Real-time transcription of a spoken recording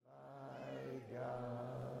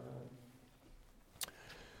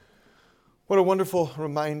What a wonderful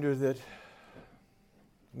reminder that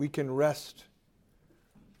we can rest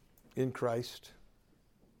in Christ.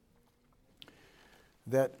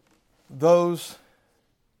 That those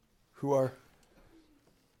who are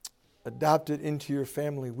adopted into your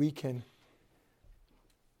family, we can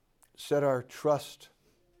set our trust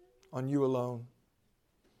on you alone.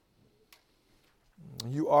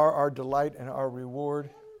 You are our delight and our reward.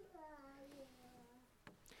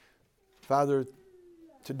 Father,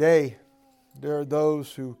 today there are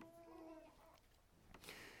those who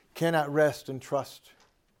cannot rest and trust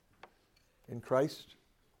in Christ.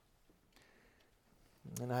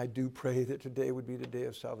 And I do pray that today would be the day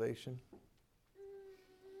of salvation.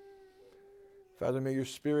 Father, may your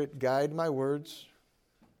Spirit guide my words,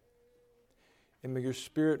 and may your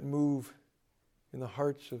Spirit move in the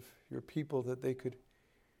hearts of your people that they could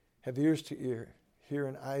have ears to hear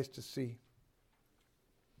and eyes to see.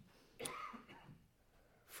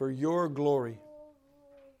 For your glory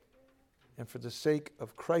and for the sake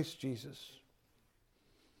of Christ Jesus,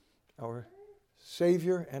 our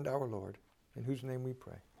Savior and our Lord, in whose name we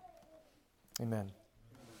pray. Amen.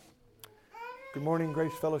 Good morning,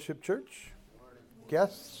 Grace Fellowship Church.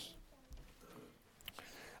 Guests.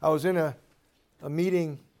 I was in a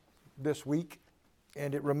meeting this week,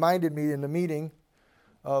 and it reminded me in the meeting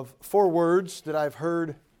of 4 words that I've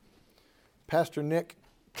heard Pastor Nick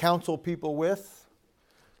counsel people with.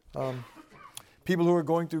 People who are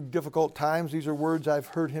going through difficult times, these are words I've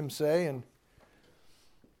heard him say.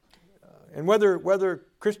 And whether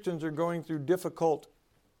Christians are going through difficult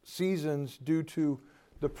seasons due to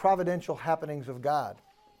the providential happenings of God,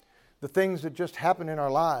 the things that just happen in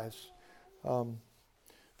our lives,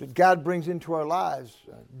 that God brings into our lives,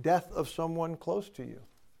 death of someone close to you,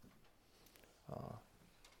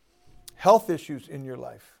 health issues in your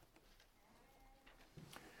life,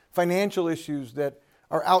 financial issues that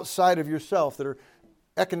are outside of yourself, that are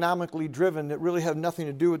economically driven, that really have nothing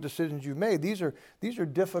to do with decisions you've made. These are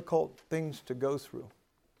difficult things to go through.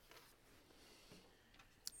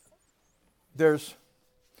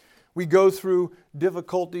 We go through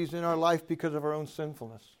difficulties in our life because of our own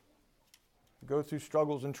sinfulness. We go through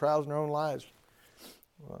struggles and trials in our own lives.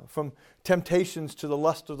 From temptations to the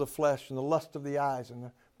lust of the flesh and the lust of the eyes and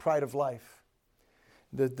the pride of life.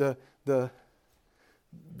 The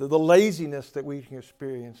laziness that we can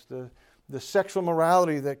experience, the sexual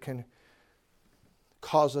morality that can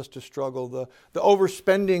cause us to struggle, the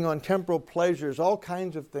overspending on temporal pleasures, all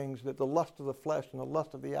kinds of things that the lust of the flesh and the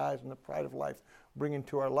lust of the eyes and the pride of life bring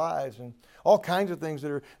into our lives, and all kinds of things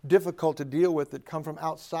that are difficult to deal with that come from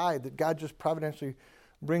outside that God just providentially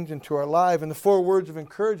brings into our life. And the 4 words of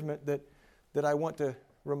encouragement that I want to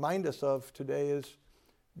remind us of today is,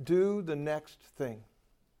 do the next thing.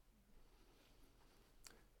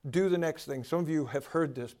 Do the next thing. Some of you have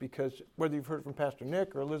heard this because whether you've heard it from Pastor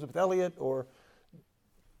Nick or Elizabeth Elliott or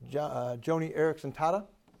Joni Eareckson Tada,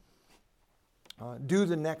 do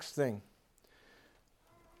the next thing.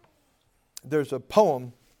 There's a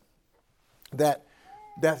poem that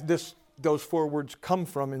those 4 words come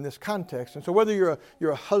from in this context. And so whether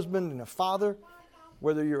you're a husband and a father,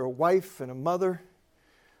 whether you're a wife and a mother,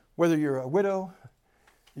 whether you're a widow,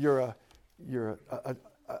 you're a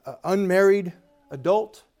unmarried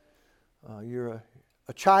adult, you're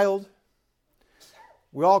a child,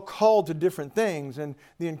 we're all called to different things. And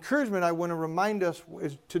the encouragement I want to remind us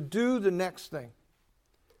is to do the next thing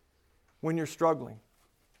when you're struggling.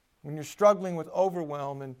 When you're struggling with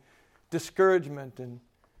overwhelm and discouragement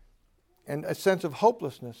and a sense of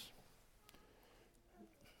hopelessness.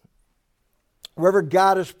 Wherever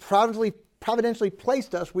God has providentially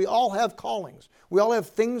placed us, we all have callings. We all have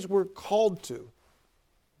things we're called to,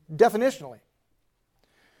 definitionally,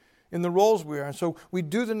 in the roles we are. And so we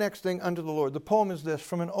do the next thing unto the Lord. The poem is this: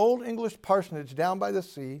 from an old English parsonage down by the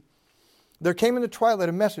sea, there came in the twilight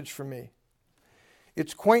a message for me.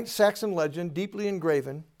 Its quaint Saxon legend, deeply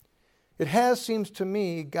engraven, it has, seems to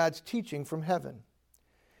me, God's teaching from heaven.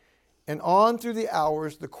 And on through the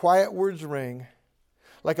hours the quiet words ring,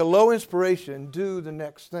 like a low inspiration, do the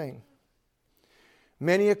next thing.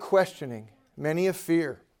 Many a questioning, many a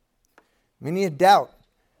fear, many a doubt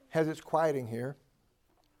has its quieting here.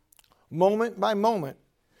 Moment by moment,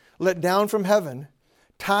 let down from heaven,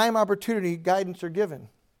 time, opportunity, guidance are given.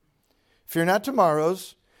 Fear not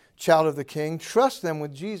tomorrows, child of the King. Trust them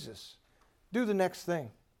with Jesus. Do the next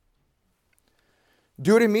thing.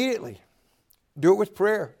 Do it immediately. Do it with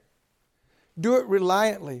prayer. Do it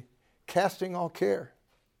reliantly, casting all care.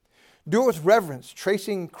 Do it with reverence,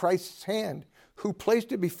 tracing Christ's hand, who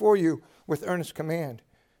placed it before you with earnest command.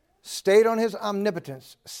 Stayed on his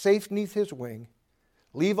omnipotence, safe neath his wing.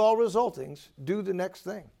 Leave all resultings, do the next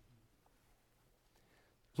thing.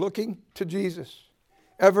 looking to Jesus,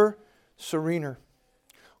 ever serener.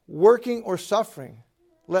 Working or suffering,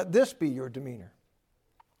 let this be your demeanor.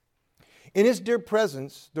 In his dear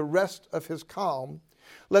presence, the rest of his calm,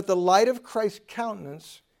 let the light of Christ's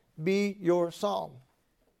countenance be your psalm.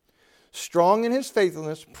 Strong in his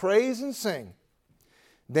faithfulness, praise and sing.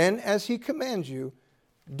 Then, as he commands you,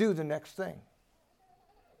 do the next thing.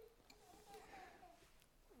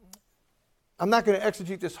 I'm not going to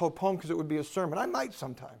exegete this whole poem because it would be a sermon. I might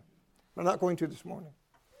sometime. I'm not going to this morning.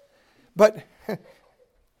 But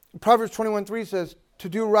Proverbs 21:3 says, to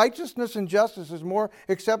do righteousness and justice is more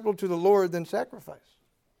acceptable to the Lord than sacrifice.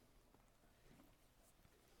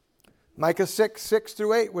 Micah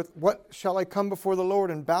 6:6-8, with what shall I come before the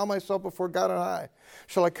Lord and bow myself before God on high?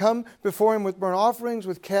 Shall I come before him with burnt offerings,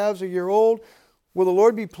 with calves a year old? Will the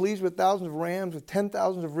Lord be pleased with thousands of rams, with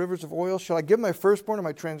 10,000 of rivers of oil? Shall I give my firstborn for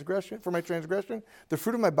my transgression, the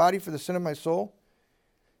fruit of my body for the sin of my soul?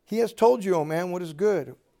 He has told you, O man, what is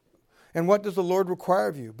good. And what does the Lord require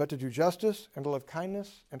of you? But to do justice and to love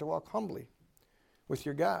kindness and to walk humbly with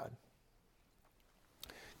your God.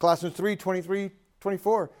 Colossians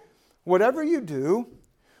 3:23-24. Whatever you do,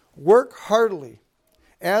 work heartily,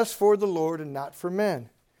 as for the Lord and not for men,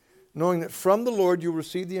 knowing that from the Lord you will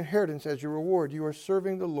receive the inheritance as your reward. You are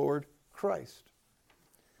serving the Lord Christ.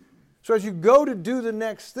 So as you go to do the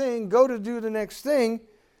next thing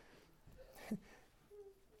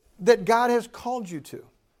that God has called you to.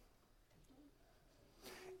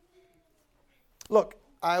 Look,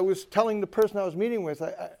 I was telling the person I was meeting with,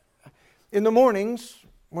 in the mornings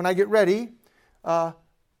when I get ready,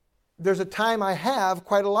 there's a time I have,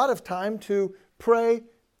 quite a lot of time, to pray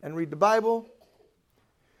and read the Bible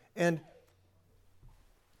and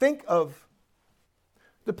think of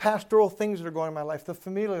the pastoral things that are going on in my life, the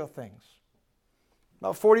familial things.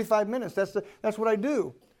 About 45 minutes, that's what I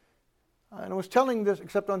do. And I was telling this,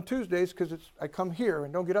 except on Tuesdays, because I come here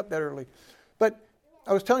and don't get up that early. But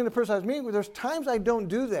I was telling the person I was meeting with, there's times I don't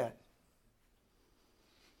do that.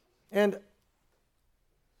 And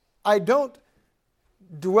I don't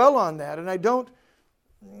dwell on that, and I don't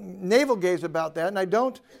navel gaze about that, and I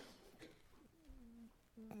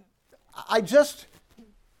just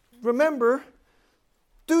remember,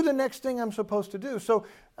 do the next thing I'm supposed to do. So,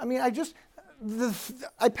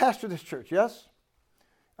 I pastor this church, yes?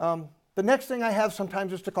 The next thing I have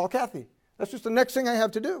sometimes is to call Kathy. That's just the next thing I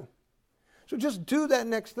have to do. So just do that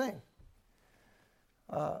next thing.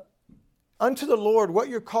 Unto the Lord, what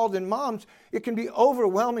you're called in. Moms, it can be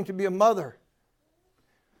overwhelming to be a mother.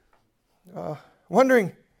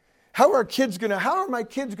 Wondering, how are my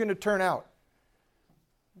kids going to turn out?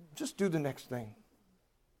 Just do the next thing.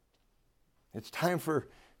 It's time for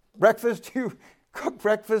breakfast. You cook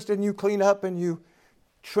breakfast and you clean up and you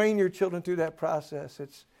train your children through that process.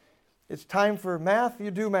 It's time for math.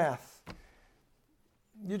 You do math.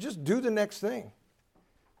 You just do the next thing.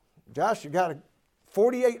 Josh, you got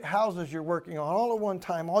 48 houses you're working on all at one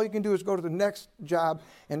time. All you can do is go to the next job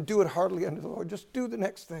and do it heartily unto the Lord. Just do the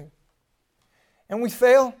next thing. And we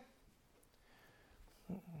fail.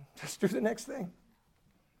 Just do the next thing.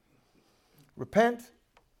 Repent.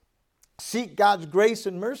 Seek God's grace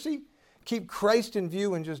and mercy. Keep Christ in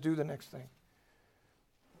view and just do the next thing.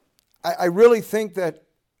 I really think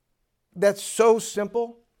that's so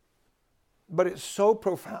simple, but it's so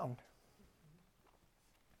profound.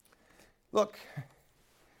 Look,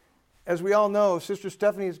 as we all know, Sister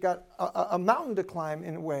Stephanie has got a mountain to climb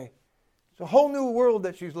in a way. It's a whole new world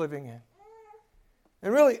that she's living in.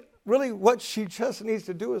 And really what she just needs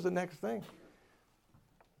to do is the next thing.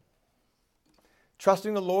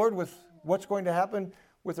 Trusting the Lord with what's going to happen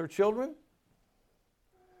with her children.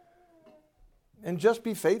 And just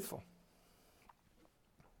be faithful.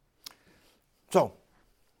 So,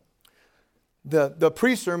 the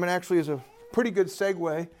pre-sermon actually is a pretty good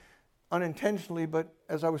segue, unintentionally, but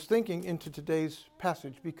as I was thinking, into today's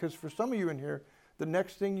passage, because for some of you in here, the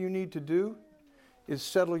next thing you need to do is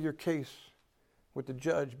settle your case with the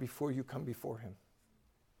judge before you come before him.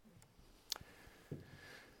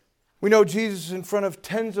 We know Jesus is in front of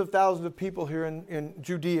tens of thousands of people here in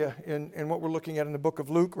Judea, in what we're looking at in the book of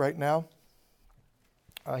Luke right now.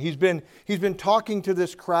 He's been talking to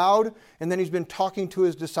this crowd, and then he's been talking to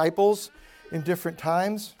his disciples in different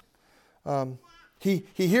times. He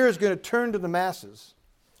here is going to turn to the masses,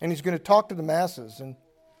 and he's going to talk to the masses. And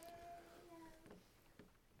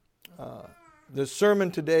the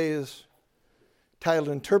sermon today is titled,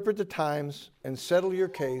 "Interpret the Times and Settle Your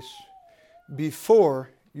Case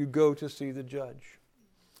Before You Go to See the Judge."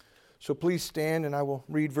 So please stand, and I will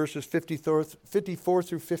read verses 54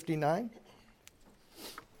 through 59.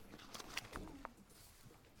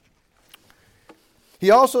 He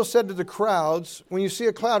also said to the crowds, when you see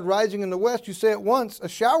a cloud rising in the west, you say at once, a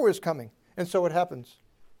shower is coming. And so it happens.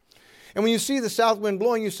 And when you see the south wind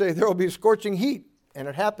blowing, you say, there will be scorching heat. And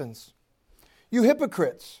it happens. You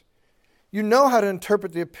hypocrites, you know how to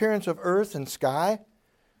interpret the appearance of earth and sky,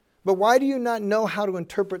 but why do you not know how to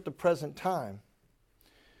interpret the present time?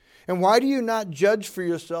 And why do you not judge for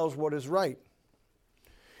yourselves what is right?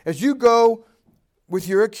 As you go with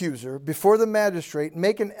your accuser before the magistrate,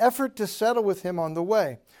 make an effort to settle with him on the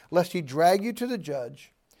way, lest he drag you to the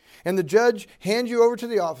judge, and the judge hand you over to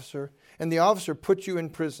the officer, and the officer put you in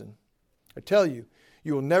prison. I tell you,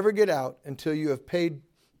 you will never get out until you have paid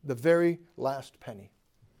the very last penny.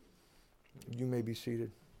 You may be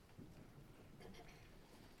seated.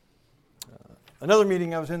 Another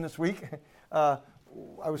meeting I was in this week, I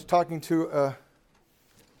was talking to a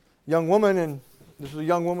young woman, and this is a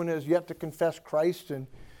young woman who has yet to confess Christ and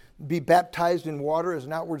be baptized in water as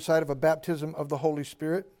an outward side of a baptism of the Holy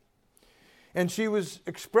Spirit. And she was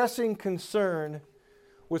expressing concern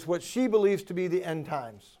with what she believes to be the end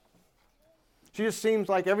times. She just seems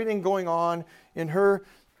like everything going on in her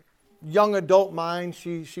young adult mind,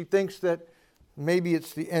 she thinks that maybe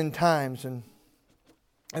it's the end times and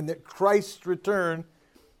that Christ's return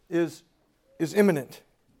is imminent.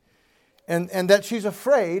 And that she's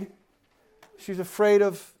afraid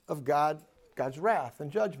of God's wrath and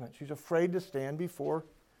judgment. She's afraid to stand before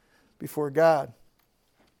God.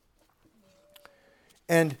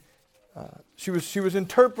 And she was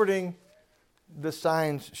interpreting the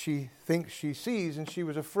signs she thinks she sees, and she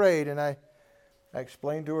was afraid. And I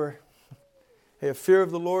explained to her, hey, a fear of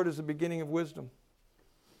the Lord is the beginning of wisdom.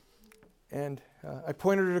 And I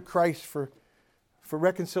pointed her to Christ for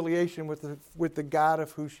reconciliation with the God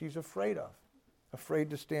of who she's afraid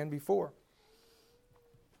to stand before.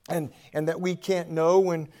 And that we can't know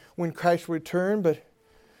when Christ will return, but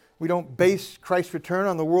we don't base Christ's return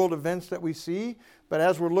on the world events that we see. But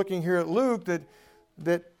as we're looking here at Luke,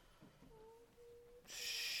 that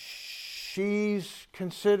she's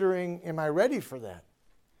considering, am I ready for that?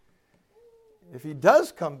 If he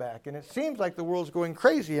does come back, and it seems like the world's going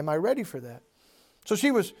crazy, am I ready for that? So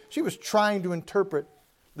she was trying to interpret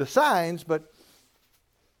the signs, but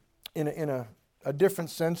in a different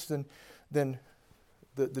sense than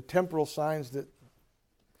the temporal signs that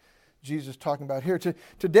Jesus is talking about here.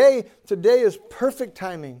 Today is perfect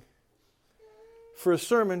timing for a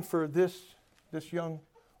sermon for this young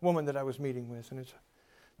woman that I was meeting with. And it's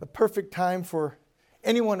the perfect time for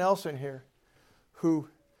anyone else in here who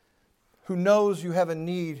knows you have a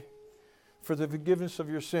need for the forgiveness of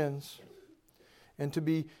your sins and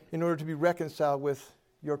in order to be reconciled with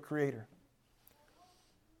your Creator.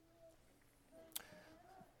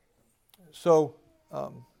 So,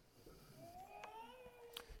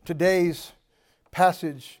 today's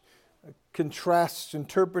passage contrasts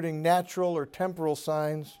interpreting natural or temporal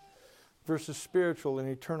signs versus spiritual and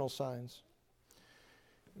eternal signs.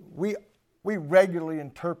 We regularly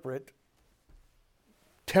interpret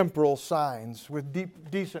temporal signs with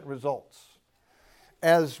decent results.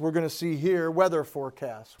 As we're going to see here, weather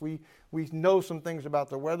forecasts. We know some things about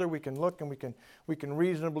the weather. We can look and we can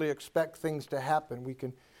reasonably expect things to happen. We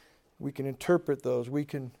can interpret those. We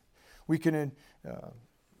can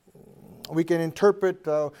interpret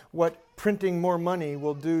what printing more money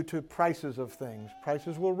will do to prices of things.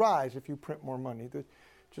 Prices will rise if you print more money.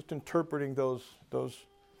 Just interpreting those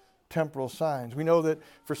temporal signs. We know that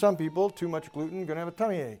for some people, too much gluten, going to have a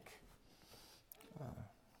tummy ache.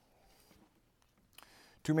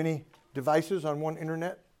 Too many devices on one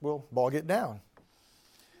internet will bog it down.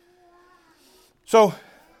 So,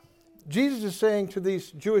 Jesus is saying to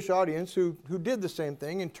these Jewish audience who did the same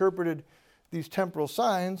thing, interpreted these temporal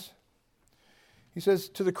signs, he says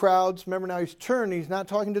to the crowds, remember now he's turned, he's not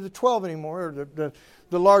talking to the 12 anymore, or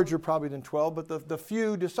the larger probably than 12, but the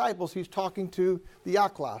few disciples, he's talking to the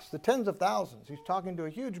aklas, the tens of thousands. He's talking to a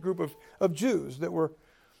huge group of Jews that were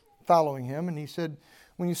following him, and he said,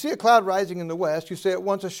 when you see a cloud rising in the west, you say at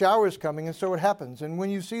once a shower is coming, and so it happens. And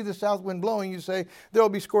when you see the south wind blowing, you say there will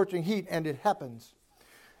be scorching heat, and it happens.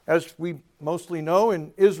 As we mostly know,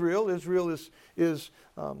 in Israel is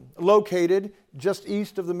located just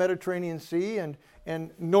east of the Mediterranean Sea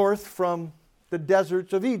and north from the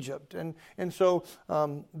deserts of Egypt. And so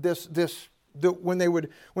when they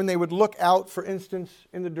would look out, for instance,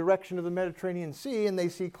 in the direction of the Mediterranean Sea and they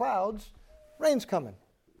see clouds, rain's coming.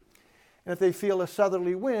 And if they feel a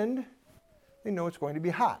southerly wind, they know it's going to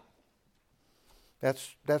be hot.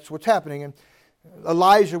 That's what's happening. And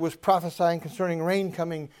Elijah was prophesying concerning rain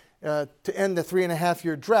coming to end the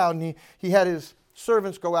 3.5-year drought, and he had his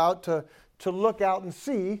servants go out to look out and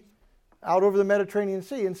see out over the Mediterranean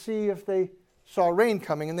Sea and see if they saw rain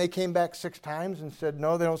coming, and they came back 6 times and said,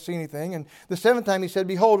 no, they don't see anything. And the 7th time he said,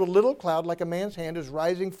 behold, a little cloud like a man's hand is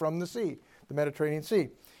rising from the sea, the Mediterranean Sea.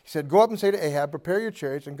 He said, go up and say to Ahab, prepare your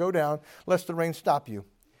chariots and go down, lest the rain stop you.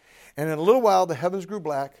 And in a little while the heavens grew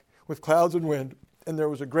black with clouds and wind, and there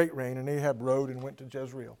was a great rain, and Ahab rode and went to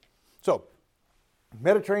Jezreel. So,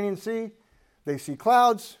 Mediterranean Sea, they see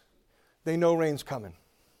clouds, they know rain's coming.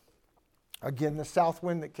 Again, the south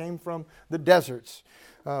wind that came from the deserts,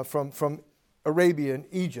 from Arabia and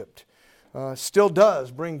Egypt, still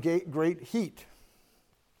does bring great heat.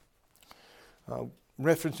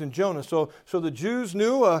 Reference in Jonah. So the Jews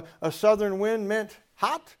knew a southern wind meant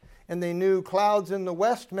hot, and they knew clouds in the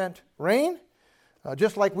west meant rain.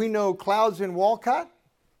 Just like we know clouds in Walcott,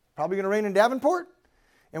 probably going to rain in Davenport.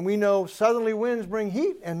 And we know southerly winds bring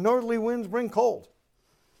heat and northerly winds bring cold.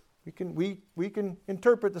 We can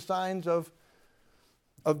interpret the signs of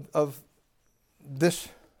this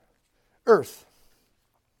earth.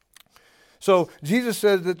 So Jesus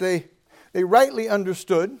says that they rightly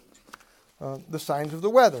understood the signs of the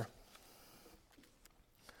weather.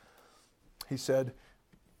 He said,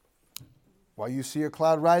 while you see a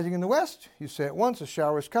cloud rising in the west, you say at once a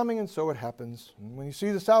shower is coming, and so it happens. And when you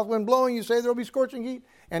see the south wind blowing, you say there will be scorching heat,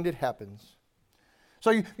 and it happens.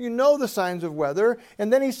 So you know the signs of weather.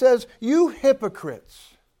 And then he says, you hypocrites.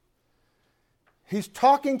 He's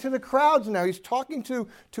talking to the crowds now. He's talking to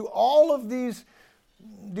all of these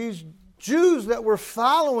Jews that were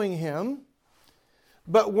following him,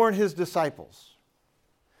 but weren't his disciples.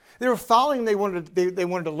 They were following, they wanted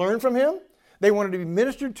to learn from him. They wanted to be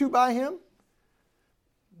ministered to by him.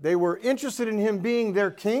 They were interested in him being their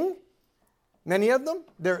king, many of them,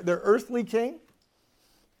 their earthly king.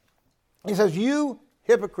 He says, you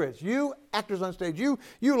hypocrites, you actors on stage, you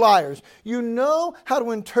liars, you know how to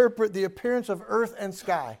interpret the appearance of earth and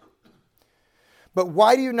sky. But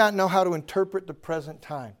why do you not know how to interpret the present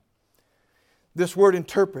time? This word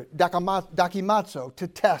interpret, dakimazo, to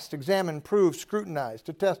test, examine, prove, scrutinize,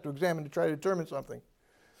 to test, to examine, to try to determine something.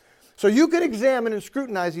 So you can examine and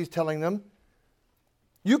scrutinize, he's telling them.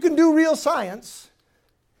 You can do real science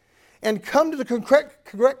and come to the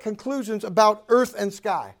correct conclusions about earth and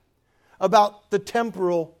sky, about the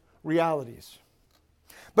temporal realities.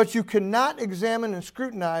 But you cannot examine and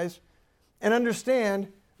scrutinize and understand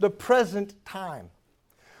the present time.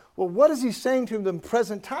 Well, what is he saying to them,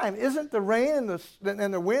 present time? Isn't the rain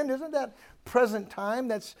and the wind, isn't that present time?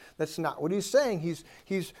 That's not what he's saying.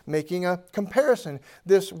 He's making a comparison.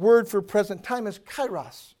 This word for present time is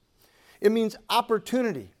kairos. It means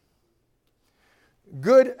opportunity,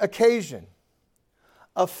 good occasion,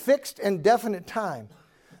 a fixed and definite time,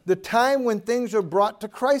 the time when things are brought to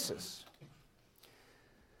crisis,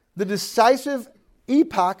 the decisive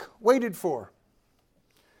epoch waited for,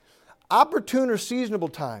 opportune or seasonable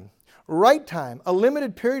time, right time, a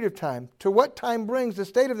limited period of time, to what time brings the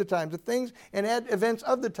state of the times, the things and events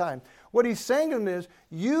of the time. What he's saying to them is,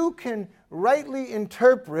 you can rightly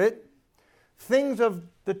interpret things of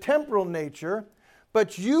the temporal nature,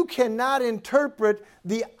 but you cannot interpret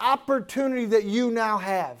the opportunity that you now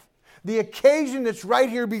have, the occasion that's right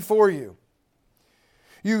here before you.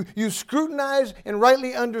 You scrutinize and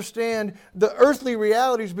rightly understand the earthly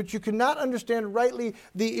realities, but you cannot understand rightly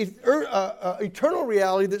the eternal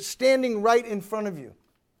reality that's standing right in front of you.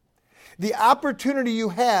 The opportunity you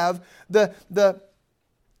have, the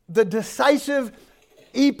decisive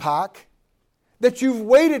epoch that you've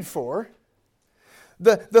waited for,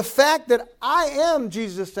 the fact that I am,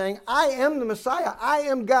 Jesus is saying, I am the Messiah, I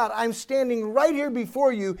am God, I'm standing right here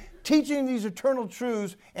before you, teaching these eternal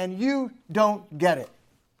truths, and you don't get it.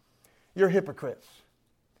 You're hypocrites.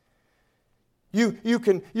 You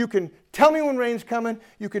can tell me when rain's coming,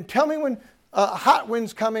 you can tell me when hot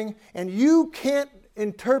wind's coming, and you can't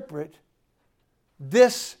interpret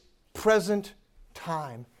this present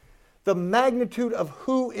time, the magnitude of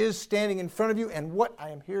who is standing in front of you and what I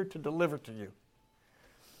am here to deliver to you.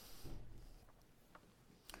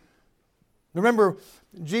 Remember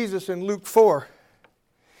Jesus in Luke 4.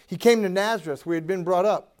 He came to Nazareth where he had been brought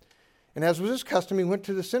up. And as was his custom, he went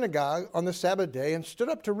to the synagogue on the Sabbath day and stood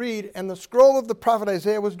up to read, and the scroll of the prophet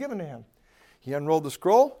Isaiah was given to him. He unrolled the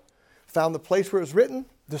scroll, found the place where it was written,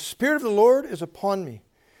 "The Spirit of the Lord is upon me,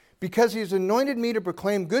 because he has anointed me to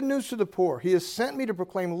proclaim good news to the poor. He has sent me to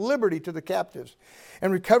proclaim liberty to the captives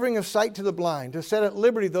and recovering of sight to the blind, to set at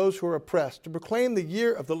liberty those who are oppressed, to proclaim the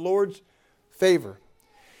year of the Lord's favor."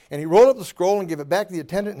 And he rolled up the scroll and gave it back to the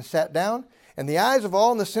attendant and sat down. And the eyes of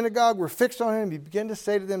all in the synagogue were fixed on him. And he began to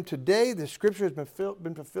say to them, "Today the scripture has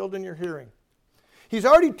been fulfilled in your hearing." He's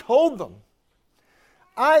already told them,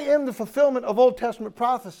 I am the fulfillment of Old Testament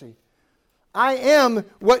prophecy. I am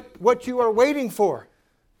what you are waiting for.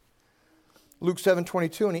 Luke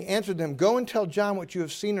 7:22, and he answered them, go and tell John what you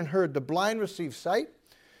have seen and heard. The blind receive sight,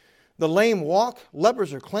 the lame walk,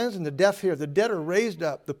 lepers are cleansed, and the deaf hear. The dead are raised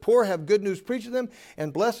up. The poor have good news preached to them,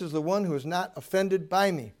 and blessed is the one who is not offended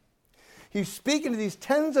by me. He's speaking to these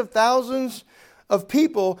tens of thousands of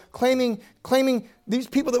people claiming these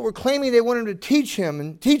people that were claiming they wanted to teach him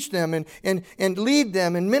and teach them and lead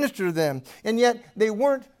them and minister to them. And yet they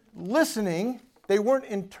weren't listening, they weren't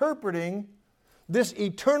interpreting this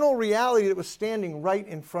eternal reality that was standing right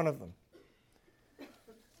in front of them.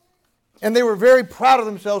 And they were very proud of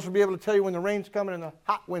themselves for being able to tell you when the rain's coming and the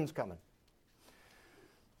hot wind's coming.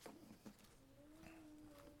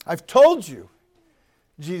 I've told you,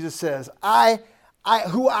 Jesus says,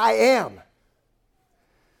 who I am.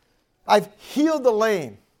 I've healed the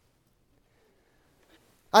lame.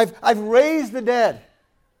 I've raised the dead.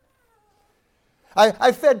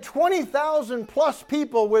 I've fed 20,000 plus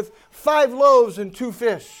people with 5 loaves and 2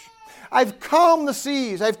 fish. I've calmed the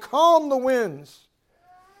seas. I've calmed the winds.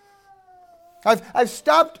 I've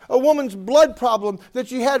stopped a woman's blood problem that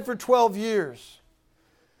she had for 12 years.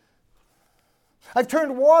 I've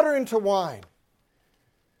turned water into wine.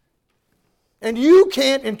 And you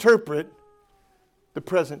can't interpret the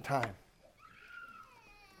present time.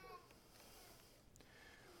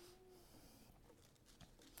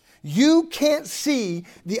 You can't see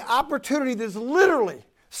the opportunity that's literally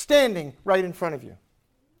standing right in front of you.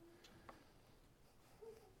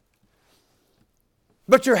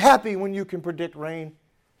 But you're happy when you can predict rain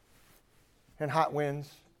and hot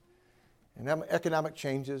winds and economic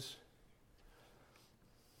changes.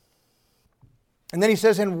 And then he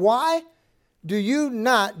says, and why do you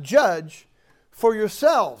not judge for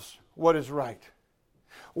yourselves what is right?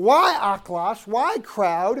 Why, Aklas? Why,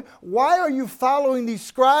 crowd? Why are you following these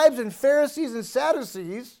scribes and Pharisees and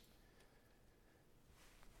Sadducees,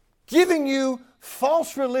 giving you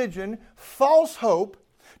false religion, false hope,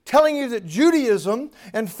 telling you that Judaism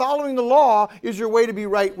and following the law is your way to be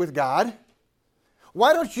right with God?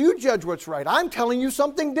 Why don't you judge what's right? I'm telling you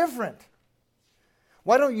something different.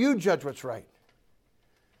 Why don't you judge what's right?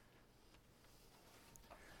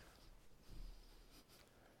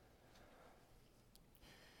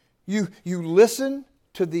 You listen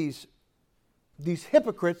to these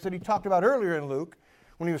hypocrites that he talked about earlier in Luke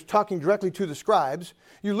when he was talking directly to the scribes.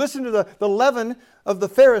 You listen to the leaven of the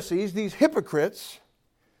Pharisees, these hypocrites.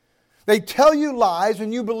 They tell you lies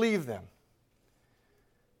and you believe them.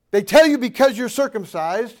 They tell you because you're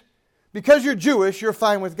circumcised, because you're Jewish, you're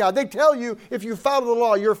fine with God. They tell you if you follow the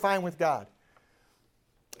law, you're fine with God.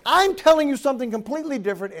 I'm telling you something completely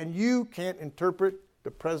different and you can't interpret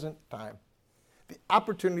the present time. The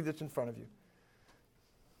opportunity that's in front of you.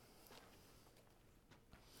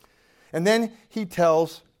 And then he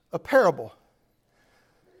tells a parable.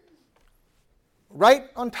 Right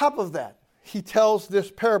on top of that, he tells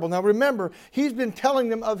this parable. Now remember, he's been telling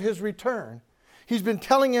them of his return. He's been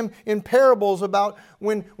telling them in parables about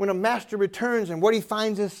when a master returns and what he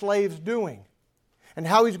finds his slaves doing. And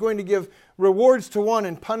how he's going to give rewards to one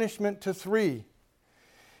and punishment to 3.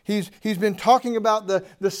 He's been talking about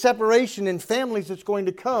the separation in families that's going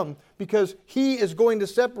to come because he is going to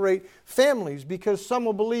separate families because some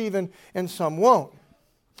will believe and some won't.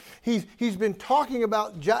 He's been talking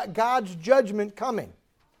about God's judgment coming.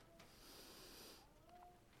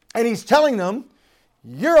 And he's telling them,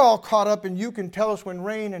 you're all caught up and you can tell us when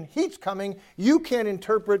rain and heat's coming. You can't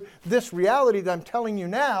interpret this reality that I'm telling you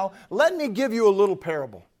now. Let me give you a little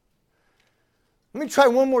parable. Let me try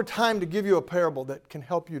one more time to give you a parable that can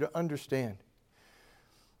help you to understand.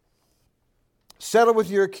 Settle with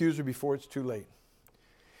your accuser before it's too late.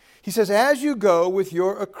 He says, as you go with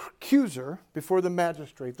your accuser before the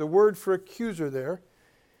magistrate, the word for accuser there,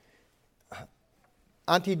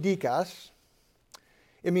 antidikas,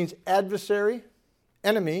 it means adversary,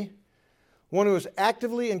 enemy, one who is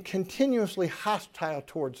actively and continuously hostile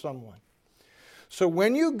towards someone. So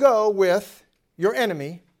when you go with your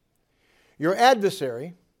enemy, your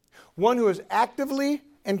adversary, one who is actively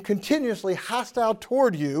and continuously hostile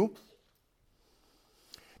toward you.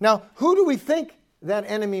 Now, who do we think that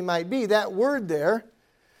enemy might be? That word there,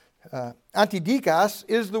 antidikas,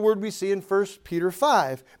 is the word we see in 1 Peter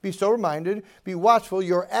 5. Be sober-minded, be watchful.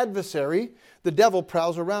 Your adversary, the devil,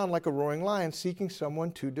 prowls around like a roaring lion, seeking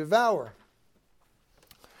someone to devour.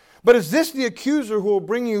 But is this the accuser who will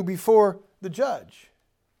bring you before the judge?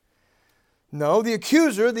 No, the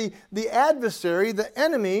accuser, the adversary, the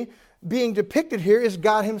enemy being depicted here is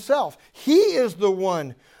God himself. He is the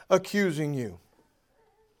one accusing you.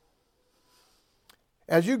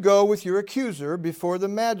 As you go with your accuser before the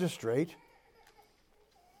magistrate,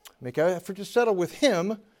 Make an effort to settle with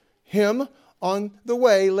him on the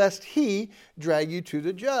way, lest he drag you to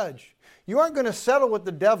the judge. You aren't going to settle with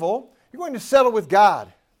the devil. You're going to settle with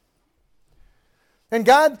God. And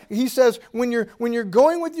God, he says, when you're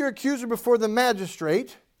going with your accuser before the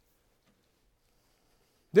magistrate,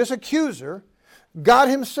 this accuser, God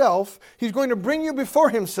himself, he's going to bring you before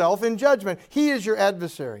himself in judgment. He is your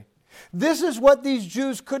adversary. This is what these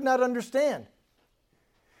Jews could not understand.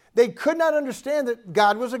 They could not understand that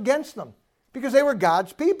God was against them because they were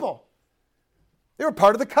God's people. They were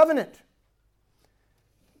part of the covenant.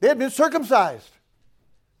 They had been circumcised.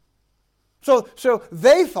 So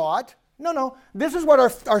they thought, no, this is what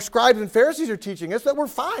our scribes and Pharisees are teaching us, that we're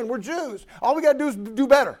fine, we're Jews. All we got to do is do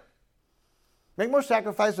better. Make more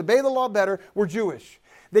sacrifice, obey the law better, we're Jewish.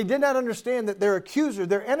 They did not understand that their accuser,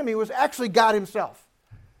 their enemy, was actually God himself.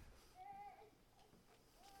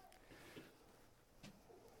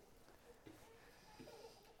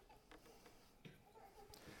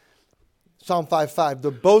 Psalm 5:5,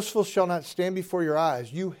 the boastful shall not stand before your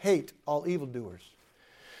eyes. You hate all evildoers.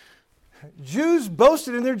 Jews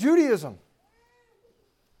boasted in their Judaism.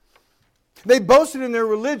 They boasted in their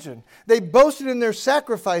religion. They boasted in their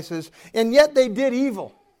sacrifices, and yet they did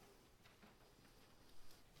evil.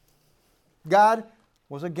 God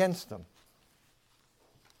was against them.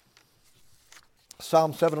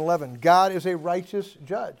 Psalm 7:11, God is a righteous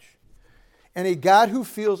judge, and a God who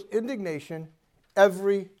feels indignation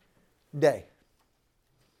every day.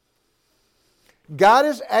 God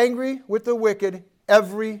is angry with the wicked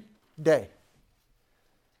every day.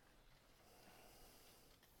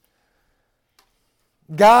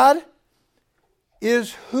 God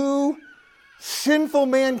is who sinful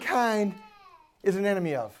mankind is an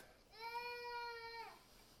enemy of.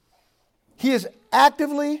 He is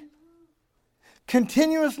actively,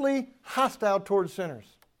 continuously hostile towards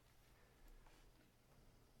sinners.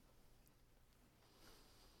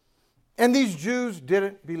 And these Jews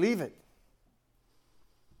didn't believe it.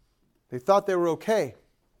 They thought they were okay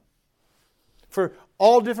for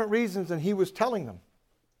all different reasons than he was telling them.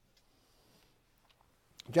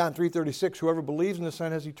 John 3:36, whoever believes in the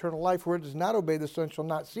Son has eternal life. Whoever does not obey the Son shall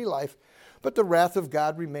not see life, but the wrath of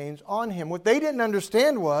God remains on him. What they didn't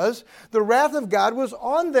understand was the wrath of God was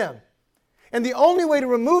on them. And the only way to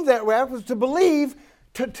remove that wrath was to believe,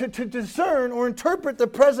 to discern or interpret the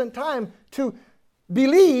present time, to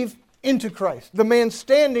believe into Christ. The man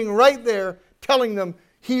standing right there telling them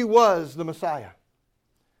he was the Messiah.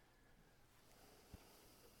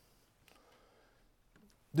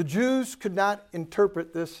 The Jews could not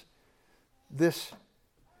interpret this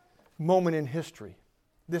moment in history,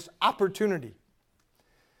 this opportunity.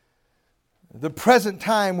 The present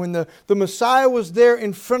time when the Messiah was there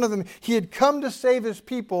in front of them. He had come to save his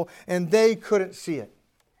people, and they couldn't see it.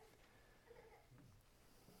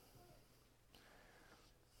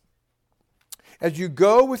 As you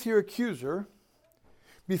go with your accuser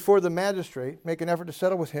before the magistrate, make an effort to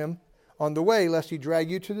settle with him on the way, lest he drag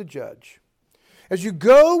you to the judge. As you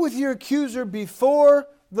go with your accuser before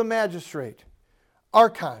the magistrate,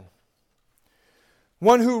 archon,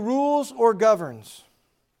 one who rules or governs.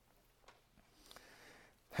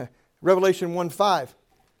 Revelation 1:5,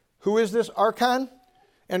 who is this archon?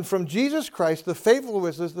 And from Jesus Christ, the faithful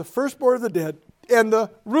witness, the firstborn of the dead, and the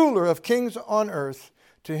ruler of kings on earth,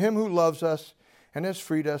 to him who loves us and has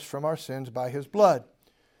freed us from our sins by his blood.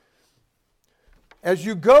 As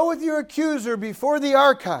you go with your accuser before the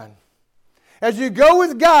archon, as you go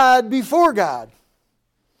with God before God,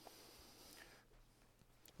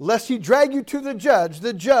 lest he drag you to the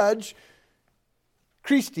judge,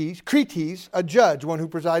 Krites, a judge, one who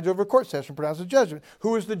presides over a court session, pronounces judgment.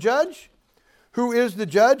 Who is the judge? Who is the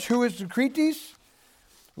judge? Who is the Krites?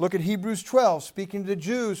 Look at Hebrews 12, speaking to the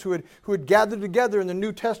Jews who had gathered together in the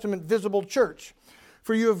New Testament visible church.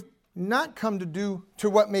 For you have not come to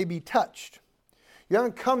what may be touched. You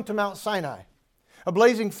haven't come to Mount Sinai, a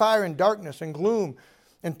blazing fire and darkness and gloom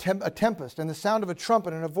and a tempest and the sound of a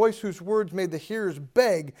trumpet and a voice whose words made the hearers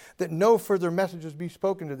beg that no further messages be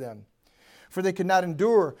spoken to them. For they could not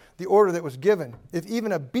endure the order that was given. If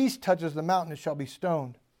even a beast touches the mountain, it shall be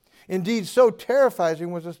stoned. Indeed, so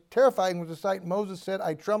terrifying was the sight, Moses said,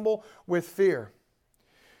 I tremble with fear.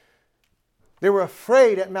 They were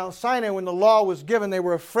afraid at Mount Sinai when the law was given. They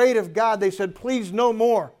were afraid of God. They said, please, no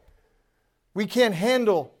more. We can't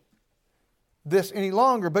handle this any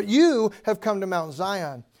longer. But you have come to Mount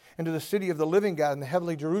Zion and to the city of the living God and the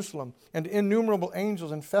heavenly Jerusalem and to innumerable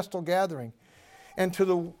angels in festal gathering and to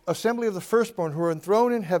the assembly of the firstborn who are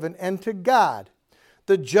enthroned in heaven and to God,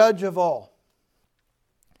 the judge of all.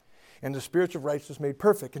 and the spirits of righteousness made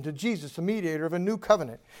perfect, and to Jesus, the mediator of a new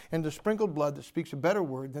covenant, and the sprinkled blood that speaks a better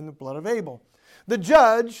word than the blood of Abel. The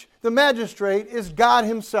judge, the magistrate, is God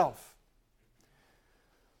himself.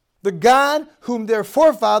 The God whom their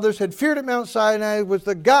forefathers had feared at Mount Sinai was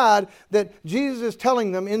the God that Jesus is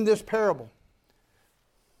telling them in this parable.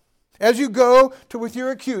 As you go with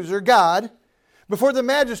your accuser, God, before the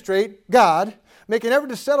magistrate, God, make an effort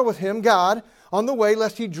to settle with him, God, on the way,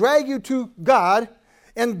 lest he drag you to God,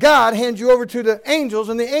 and God hand you over to the angels,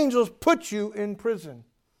 and the angels put you in prison.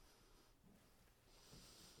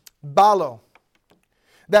 Balo.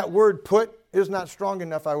 That word put is not strong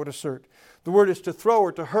enough, I would assert. The word is to throw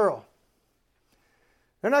or to hurl.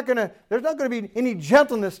 There's not going to be any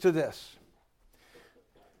gentleness to this.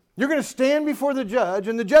 You're going to stand before the judge,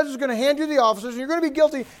 and the judge is going to hand you the officers, and you're going to be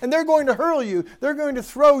guilty, and they're going to hurl you. They're going to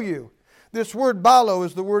throw you. This word balo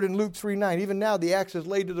is the word in Luke 3:9. Even now the axe is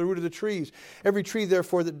laid to the root of the trees. Every tree,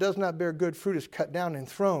 therefore, that does not bear good fruit is cut down and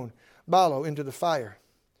thrown, balo, into the fire.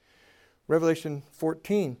 Revelation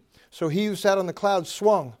 14. So he who sat on the clouds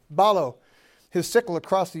swung, balo, his sickle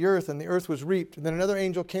across the earth, and the earth was reaped. And then another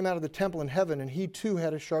angel came out of the temple in heaven, and he too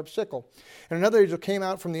had a sharp sickle. And another angel came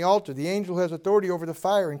out from the altar, the angel who has authority over the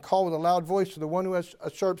fire, and called with a loud voice to the one who has a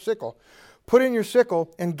sharp sickle, put in your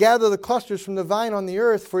sickle and gather the clusters from the vine on the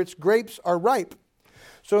earth, for its grapes are ripe.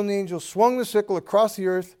 So the angel swung the sickle across the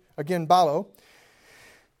earth, again balo,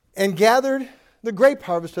 and gathered the grape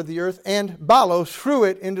harvest of the earth, and balo threw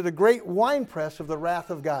it into the great winepress of the wrath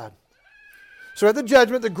of God. So at the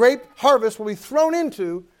judgment, the grape harvest will be thrown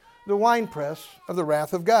into the winepress of the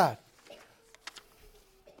wrath of God.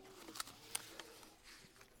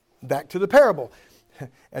 Back to the parable.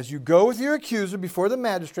 As you go with your accuser before the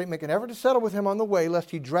magistrate, make an effort to settle with him on the way,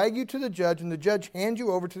 lest he drag you to the judge, and the judge hand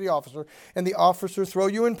you over to the officer, and the officer throw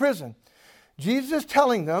you in prison. Jesus is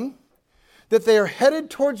telling them that they are headed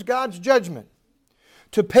towards God's judgment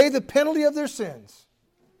to pay the penalty of their sins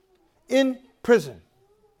in prison.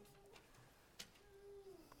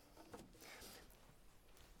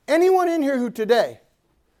 Anyone in here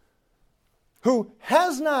who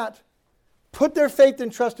has not put their faith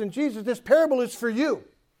and trust in Jesus, this parable is for you.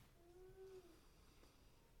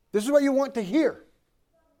 This is what you want to hear.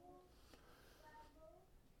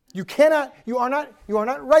 You are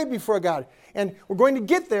not right before God. And we're going to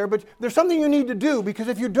get there, but there's something you need to do, because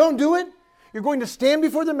if you don't do it, you're going to stand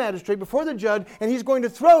before the magistrate, before the judge, and he's going to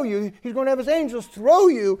throw you, he's going to have his angels throw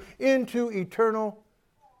you into eternal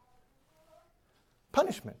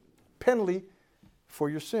punishment, penalty for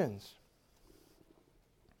your sins.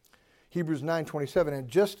 Hebrews 9:27, and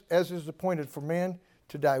just as it is appointed for man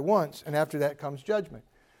to die once, and after that comes judgment.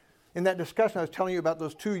 In that discussion, I was telling you about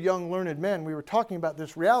those two young learned men. We were talking about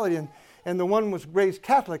this reality, and the one was raised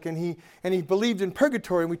Catholic, and he believed in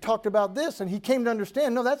purgatory, and we talked about this, and he came to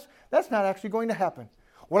understand, no, that's not actually going to happen.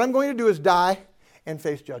 What I'm going to do is die and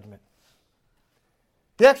face judgment.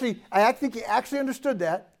 I think he actually understood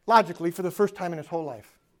that logically for the first time in his whole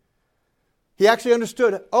life. He actually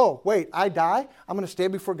understood, oh, wait, I die, I'm going to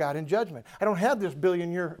stand before God in judgment. I don't have this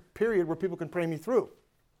billion-year period where people can pray me through.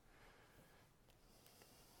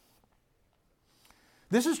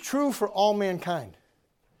 This is true for all mankind.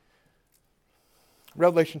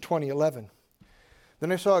 Revelation 20:11.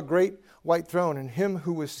 Then I saw a great white throne, and him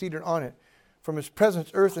who was seated on it. From his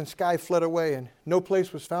presence, earth and sky fled away, and no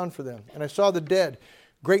place was found for them. And I saw the dead,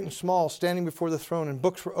 great and small, standing before the throne, and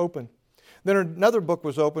books were open. Then another book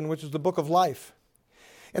was opened, which is the book of life.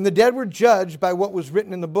 And the dead were judged by what was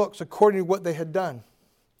written in the books, according to what they had done.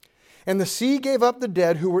 And the sea gave up the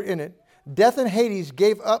dead who were in it. Death and Hades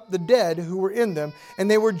gave up the dead who were in them, and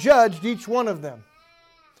they were judged, each one of them,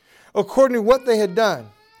 according to what they had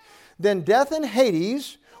done. Then death and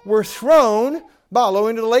Hades were thrown, balo,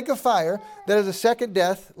 into the lake of fire. That is the second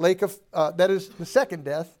death,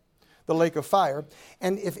 the lake of fire.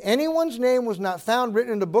 And if anyone's name was not found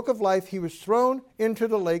written in the book of life, he was thrown into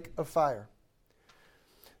the lake of fire.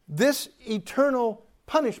 This eternal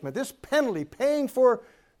punishment, this penalty, paying for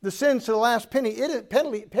the sins to the last penny,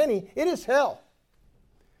 it is hell.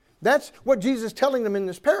 That's what Jesus is telling them in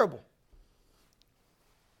this parable.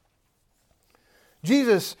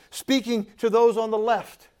 Jesus speaking to those on the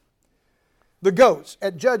left, the goats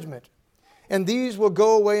at judgment. And these will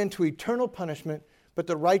go away into eternal punishment, but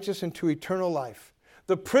the righteous into eternal life.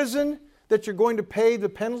 The prison that you're going to pay the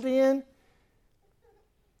penalty in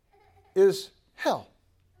is hell.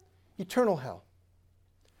 Eternal hell.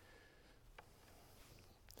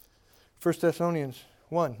 1 Thessalonians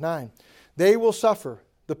 1:9. They will suffer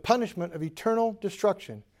the punishment of eternal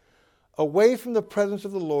destruction away from the presence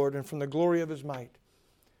of the Lord and from the glory of His might.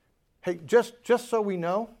 Hey, just so we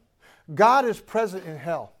know, God is present in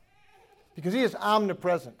hell. because He is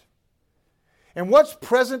omnipresent. And what's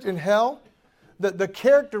present in hell, the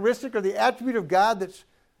characteristic or the attribute of God that's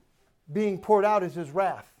being poured out is His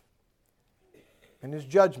wrath and His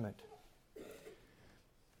judgment.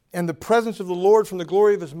 And the presence of the Lord from the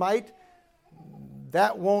glory of His might,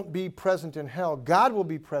 that won't be present in hell. God will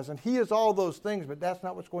be present. He is all those things, but that's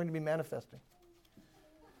not what's going to be manifesting.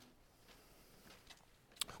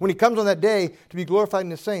 When He comes on that day to be glorified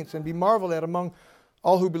in His saints and be marveled at among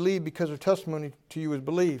all who believe, because their testimony to you is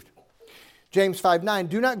believed. James 5:9,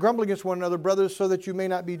 do not grumble against one another, brothers, so that you may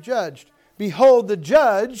not be judged. Behold, the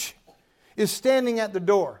judge is standing at the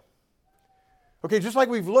door. Okay, just like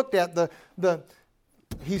we've looked at,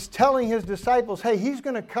 He's telling His disciples, hey, He's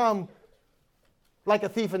going to come like a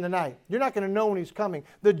thief in the night. You're not going to know when He's coming.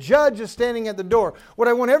 The judge is standing at the door. What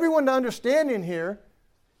I want everyone to understand in here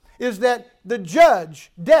is that the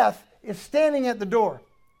judge, death, is standing at the door.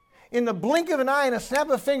 In the blink of an eye and a snap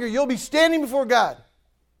of a finger, you'll be standing before God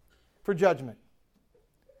for judgment.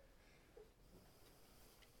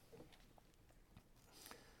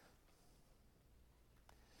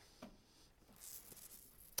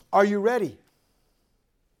 Are you ready?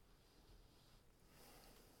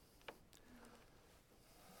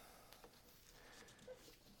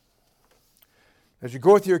 As you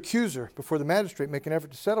go with your accuser before the magistrate, make an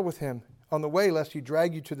effort to settle with him on the way, lest he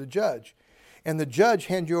drag you to the judge. And the judge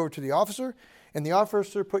hand you over to the officer, and the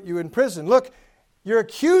officer put you in prison. Look, your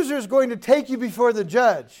accuser is going to take you before the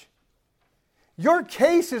judge. Your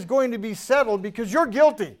case is going to be settled because you're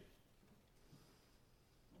guilty.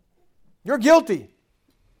 You're guilty.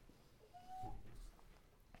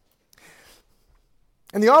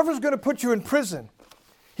 And the officer is going to put you in prison.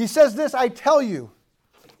 He says this, I tell you,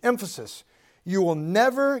 emphasis, you will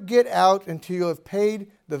never get out until you have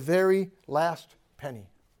paid the very last penny.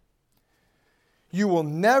 You will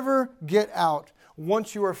never get out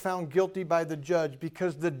once you are found guilty by the judge,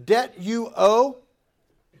 because the debt you owe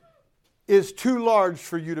is too large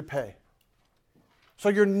for you to pay. So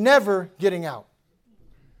you're never getting out.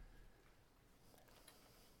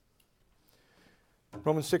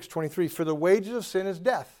 Romans 6:23, for the wages of sin is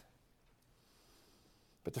death,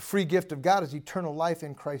 but the free gift of God is eternal life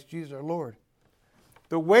in Christ Jesus our Lord.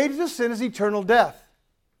 The wages of sin is eternal death.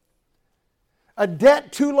 A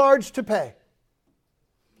debt too large to pay.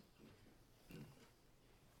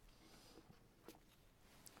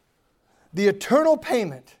 The eternal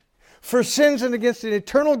payment for sins and against an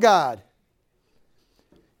eternal God,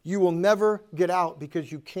 you will never get out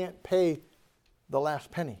because you can't pay the last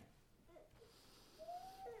penny.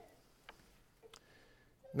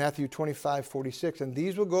 Matthew 25:46, and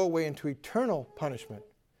these will go away into eternal punishment,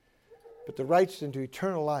 but the righteous into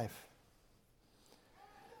eternal life.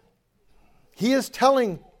 He is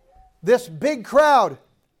telling this big crowd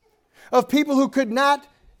of people who could not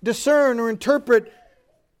discern or interpret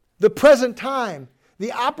the present time,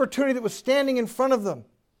 the opportunity that was standing in front of them,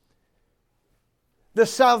 the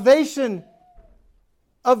salvation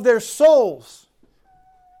of their souls.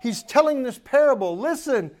 He's telling this parable.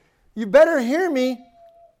 Listen, you better hear me,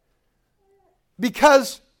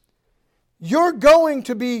 because you're going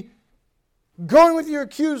to be going with your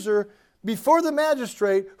accuser before the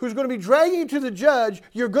magistrate, who's going to be dragging you to the judge.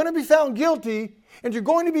 You're going to be found guilty, and you're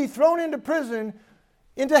going to be thrown into prison,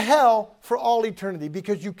 into hell for all eternity,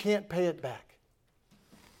 because you can't pay it back.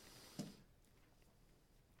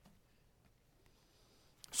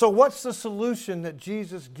 So what's the solution that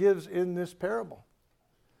Jesus gives in this parable?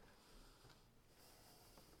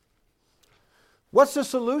 What's the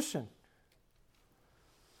solution?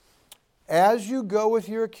 As you go with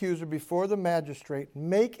your accuser before the magistrate,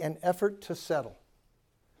 make an effort to settle.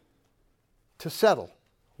 To settle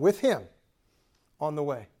with him on the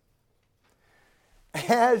way.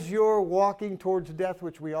 As you're walking towards death,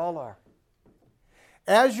 which we all are.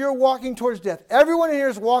 As you're walking towards death. Everyone here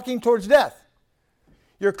is walking towards death.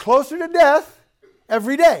 You're closer to death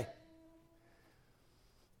every day.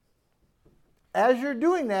 As you're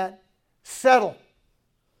doing that, settle.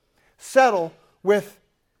 Settle with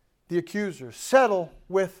the accuser. Settle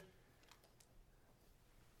with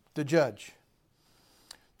the judge.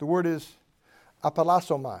 The word is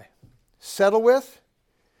apalasomai. Settle with,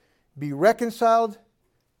 be reconciled,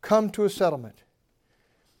 come to a settlement.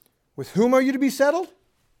 With whom are you to be settled?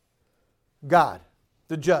 God,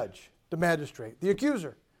 the judge, the magistrate, the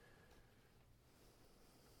accuser.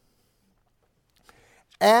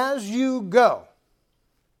 As you go,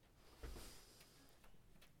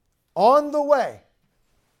 on the way,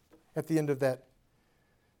 at the end of that,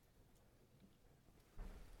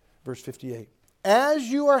 verse 58. As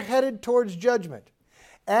you are headed towards judgment,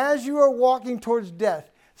 as you are walking towards death,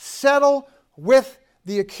 settle with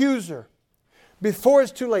the accuser before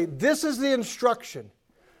it's too late. This is the instruction.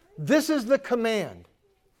 This is the command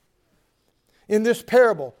in this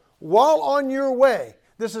parable. While on your way,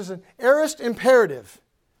 this is an aorist imperative.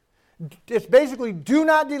 It's basically, do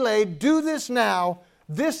not delay, do this now.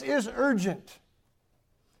 This is urgent.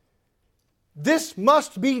 This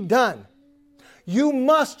must be done. You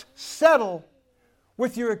must settle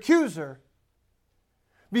with your accuser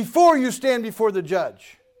before you stand before the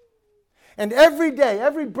judge. And every day,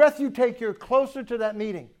 every breath you take, you're closer to that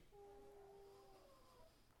meeting.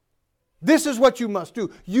 This is what you must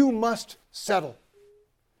do. You must settle.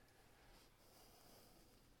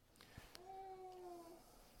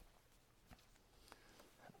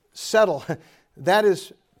 Settle. That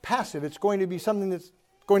is passive. It's going to be something that's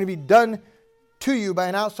going to be done to you by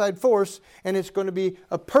an outside force, and it's going to be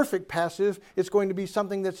a perfect passive. It's going to be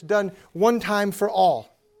something that's done one time for all.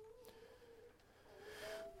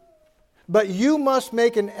 But you must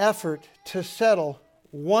make an effort to settle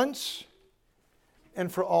once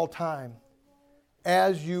and for all time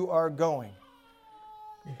as you are going,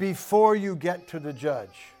 before you get to the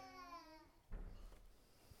judge.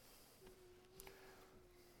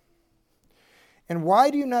 And why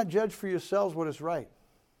do you not judge for yourselves what is right?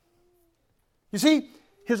 You see,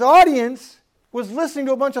 his audience was listening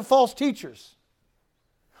to a bunch of false teachers.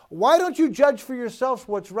 Why don't you judge for yourselves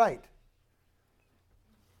what's right?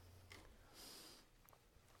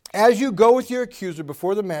 As you go with your accuser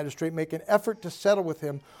before the magistrate, make an effort to settle with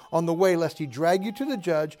him on the way, lest he drag you to the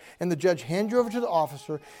judge, and the judge hand you over to the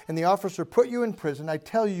officer, and the officer put you in prison. I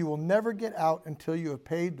tell you, you will never get out until you have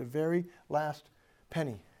paid the very last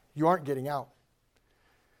penny. You aren't getting out.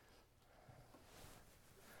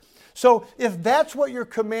 So if that's what you're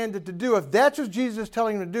commanded to do, if that's what Jesus is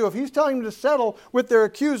telling them to do, if he's telling them to settle with their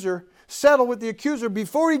accuser, settle with the accuser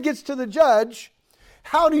before he gets to the judge,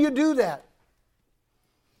 how do you do that?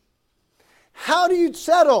 How do you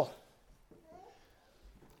settle?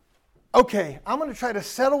 Okay, I'm going to try to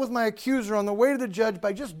settle with my accuser on the way to the judge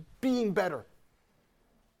by just being better.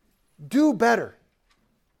 Do better.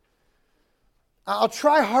 I'll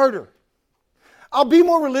try harder. I'll be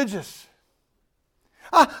more religious.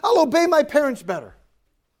 I'll obey my parents better.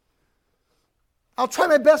 I'll try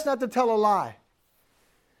my best not to tell a lie.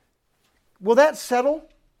 Will that settle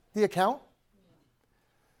the account?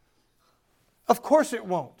 Of course it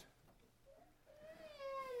won't.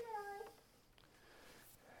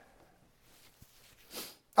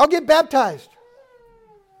 I'll get baptized.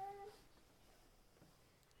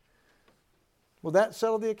 Will that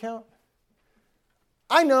settle the account?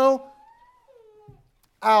 I know.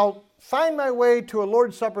 I'll find my way to a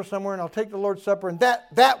Lord's Supper somewhere and I'll take the Lord's Supper and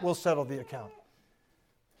that will settle the account.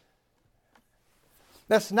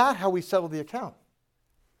 That's not how we settle the account.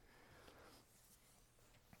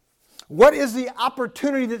 What is the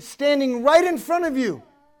opportunity that's standing right in front of you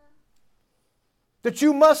that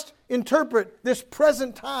you must interpret this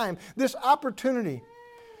present time, this opportunity?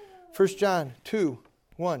 1 John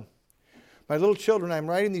 2:1. My little children, I am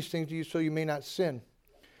writing these things to you so you may not sin.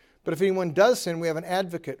 But if anyone does sin, we have an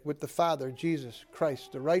advocate with the Father, Jesus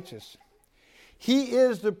Christ, the righteous. He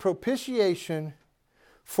is the propitiation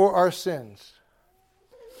for our sins.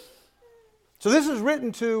 So this is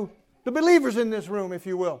written to the believers in this room, if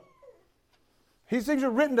you will. These things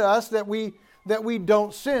are written to us that we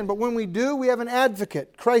don't sin. But when we do, we have an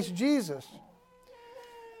advocate, Christ Jesus.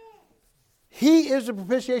 He is the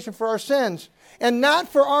propitiation for our sins. And not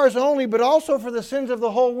for ours only, but also for the sins of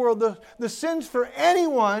the whole world. The sins for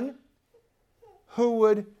anyone who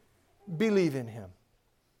would believe in him.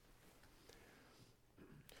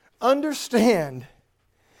 Understand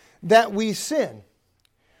that we sin.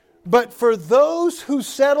 But for those who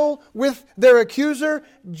settle with their accuser,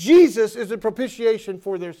 Jesus is a propitiation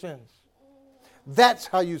for their sins. That's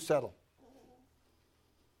how you settle.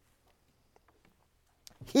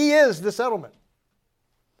 He is the settlement.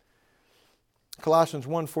 Colossians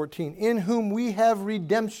 1:14, in whom we have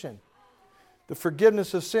redemption, the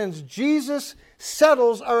forgiveness of sins. Jesus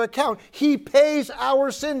settles our account. He pays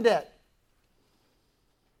our sin debt.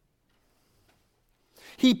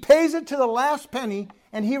 He pays it to the last penny,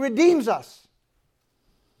 and he redeems us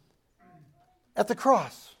at the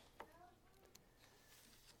cross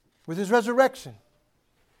with his resurrection,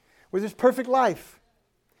 with his perfect life.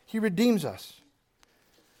 He redeems us.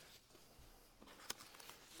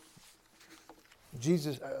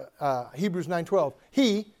 Hebrews 9:12.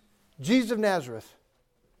 He, Jesus of Nazareth,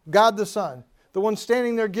 God the Son, the one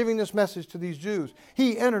standing there giving this message to these Jews,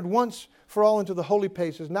 he entered once for all into the holy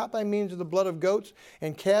places, not by means of the blood of goats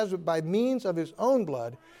and calves, but by means of his own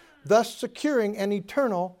blood, thus securing an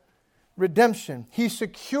eternal redemption. He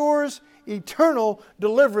secures eternal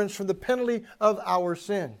deliverance from the penalty of our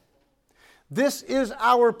sin. This is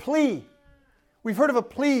our plea. We've heard of a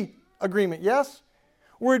plea agreement, yes?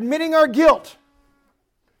 We're admitting our guilt.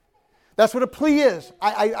 That's what a plea is.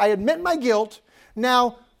 I admit my guilt.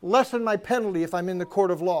 Now, lessen my penalty if I'm in the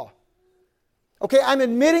court of law. Okay, I'm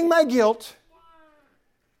admitting my guilt.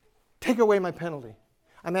 Take away my penalty.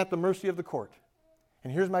 I'm at the mercy of the court.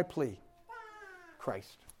 And here's my plea.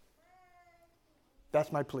 Christ.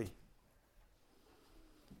 That's my plea.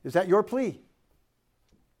 Is that your plea?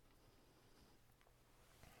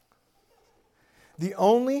 The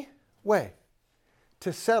only way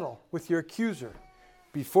to settle with your accuser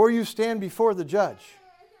before you stand before the judge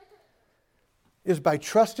is by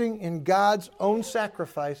trusting in God's own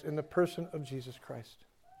sacrifice in the person of Jesus Christ.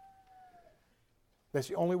 That's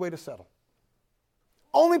the only way to settle.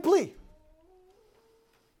 Only plea.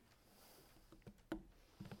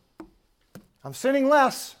 I'm sinning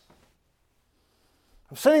less.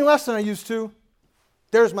 I'm sinning less than I used to.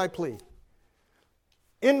 There's my plea.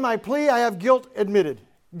 In my plea, I have guilt admitted.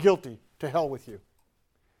 Guilty. To hell with you.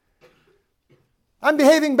 I'm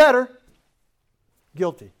behaving better.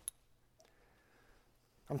 Guilty.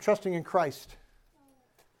 I'm trusting in Christ.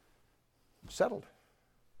 Settled.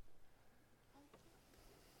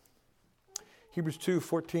 Hebrews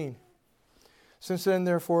 2:14. Since then,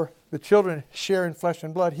 therefore, the children share in flesh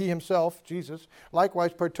and blood. He himself, Jesus,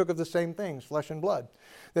 likewise partook of the same things, flesh and blood,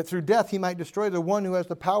 that through death he might destroy the one who has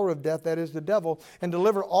the power of death, that is, the devil, and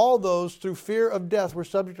deliver all those through fear of death were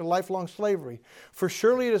subject to lifelong slavery. For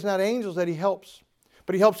surely it is not angels that he helps,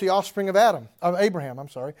 but he helps the offspring of Abraham.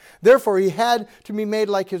 Therefore he had to be made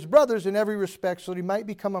like his brothers in every respect, so that he might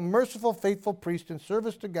become a merciful, faithful priest in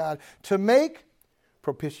service to God, to make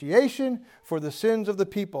propitiation for the sins of the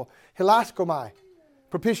people. Hilaskomai,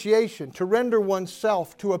 propitiation, to render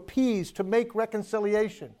oneself, to appease, to make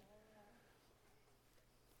reconciliation.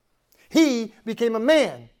 He became a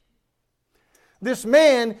man. This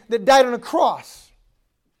man that died on a cross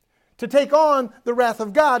to take on the wrath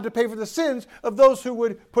of God to pay for the sins of those who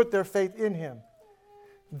would put their faith in him.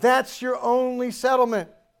 That's your only settlement.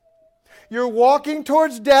 You're walking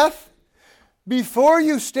towards death. Before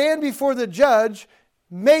you stand before the judge,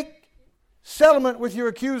 make settlement with your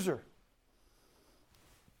accuser.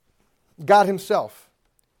 God himself.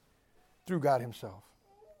 Through God himself.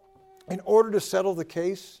 In order to settle the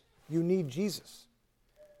case, you need Jesus.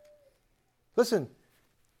 Listen,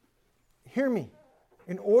 hear me.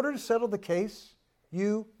 In order to settle the case,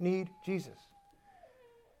 you need Jesus.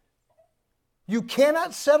 You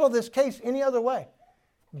cannot settle this case any other way.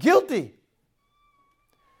 Guilty.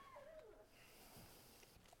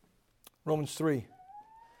 Romans 3.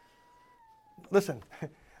 Listen,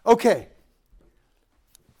 okay.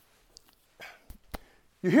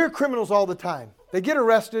 You hear criminals all the time. They get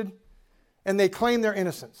arrested and they claim their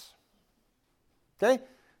innocence. Okay?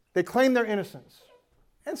 They claim their innocence.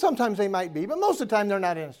 And sometimes they might be, but most of the time they're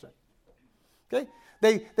not innocent. Okay?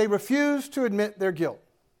 They refuse to admit their guilt.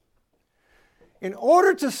 In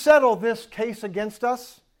order to settle this case against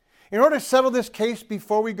us, in order to settle this case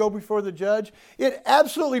before we go before the judge, it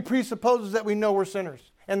absolutely presupposes that we know we're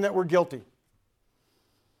sinners and that we're guilty.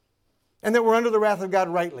 And that we're under the wrath of God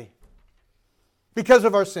rightly because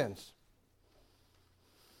of our sins.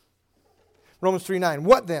 Romans 3:9.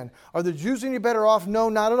 What then? Are the Jews any better off? No,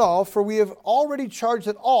 not at all, for we have already charged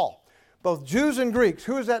that all, both Jews and Greeks,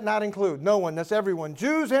 who does that not include? No one, that's everyone.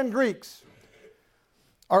 Jews and Greeks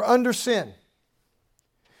are under sin.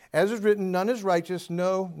 As is written, none is righteous,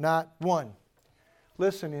 no, not one.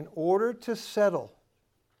 Listen, in order to settle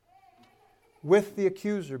with the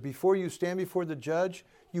accuser before you stand before the judge,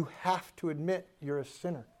 you have to admit you're a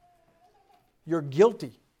sinner. You're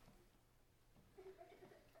guilty.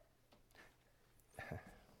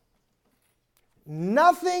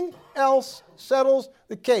 Nothing else settles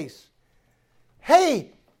the case.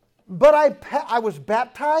 Hey, but I was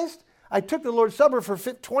baptized. I took the Lord's Supper for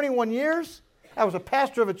 21 years. I was a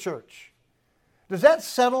pastor of a church. Does that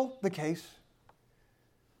settle the case?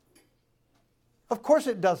 Of course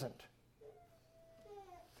it doesn't.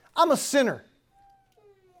 I'm a sinner.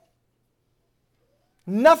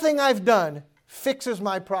 Nothing I've done fixes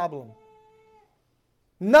my problem.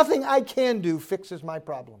 Nothing I can do fixes my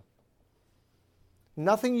problem.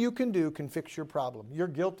 Nothing you can do can fix your problem. You're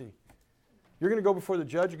guilty. You're going to go before the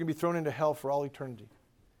judge. You're going to be thrown into hell for all eternity.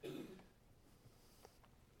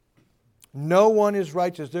 No one is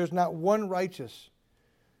righteous. There's not one righteous.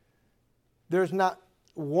 There's not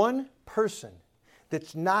one person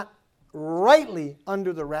that's not rightly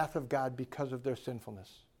under the wrath of God because of their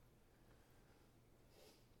sinfulness.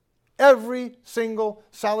 Every single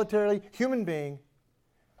solitary human being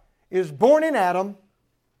is born in Adam,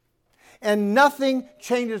 and nothing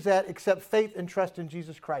changes that except faith and trust in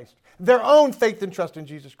Jesus Christ. Their own faith and trust in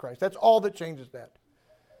Jesus Christ. That's all that changes that.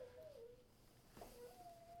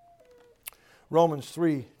 Romans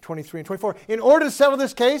 3:23 and 24. In order to settle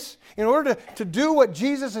this case, in order to do what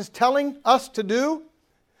Jesus is telling us to do,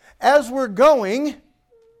 as we're going,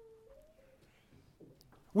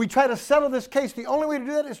 we try to settle this case. The only way to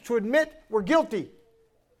do that is to admit we're guilty.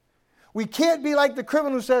 We can't be like the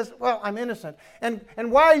criminal who says, well, I'm innocent. And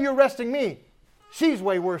why are you arresting me? She's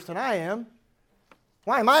way worse than I am.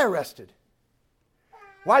 Why am I arrested?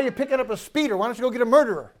 Why are you picking up a speeder? Why don't you go get a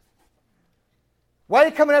murderer? Why are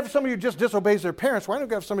you coming after somebody who just disobeys their parents? Why don't you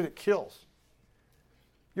go after somebody that kills?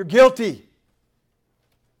 You're guilty.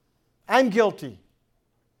 I'm guilty.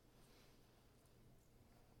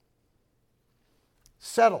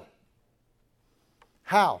 Settle.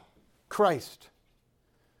 How? Christ.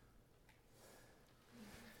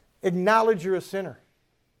 Acknowledge you're a sinner.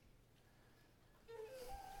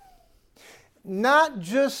 Not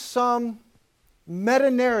just some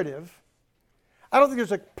meta-narrative. I don't think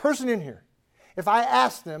there's a person in here. If I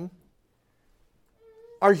ask them,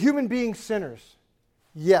 are human beings sinners?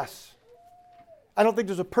 Yes. I don't think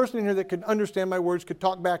there's a person in here that could understand my words, could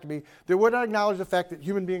talk back to me, that would not acknowledge the fact that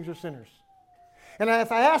human beings are sinners. And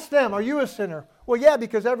if I ask them, are you a sinner? Well, yeah,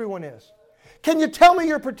 because everyone is. Can you tell me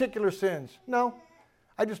your particular sins? No.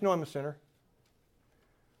 I just know I'm a sinner.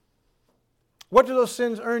 What do those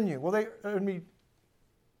sins earn you? Well, they earn me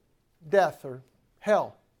death or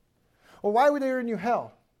hell. Well, why would they earn you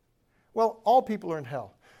hell? Well, all people are in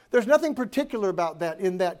hell. There's nothing particular about that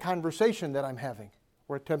in that conversation that I'm having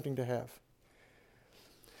or attempting to have.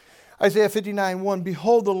 Isaiah 59:1,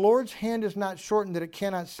 behold, the Lord's hand is not shortened that it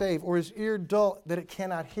cannot save, or his ear dull that it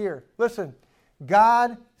cannot hear. Listen,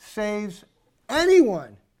 God saves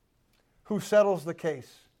anyone who settles the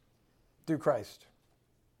case through Christ.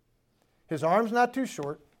 His arm's not too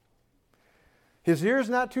short. His ear's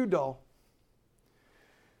not too dull.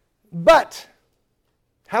 But,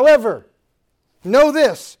 however, know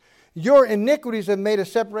this, your iniquities have made a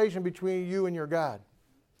separation between you and your God.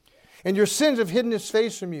 And your sins have hidden his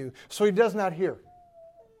face from you, so he does not hear.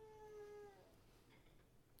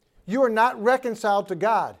 You are not reconciled to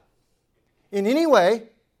God in any way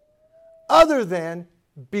other than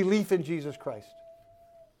belief in Jesus Christ.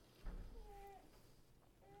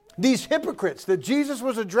 These hypocrites that Jesus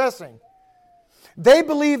was addressing, they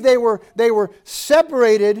believed they were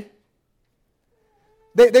separated.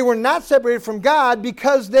 They were not separated from God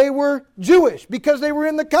because they were Jewish, because they were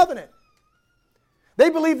in the covenant. They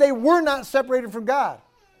believed they were not separated from God.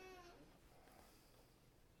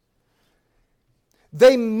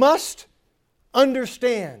 They must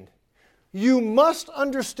understand. You must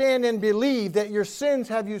understand and believe that your sins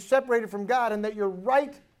have you separated from God and that your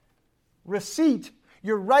right receipt,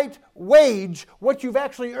 your right wage, what you've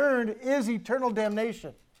actually earned is eternal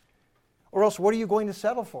damnation. Or else what are you going to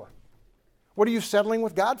settle for? What are you settling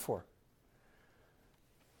with God for?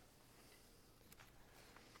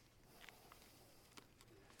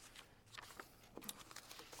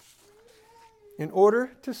 In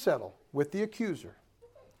order to settle with the accuser,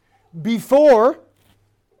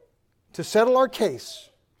 to settle our case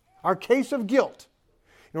of guilt,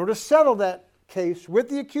 in order to settle that case with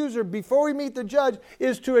the accuser before we meet the judge,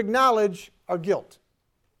 is to acknowledge our guilt.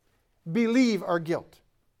 Believe our guilt.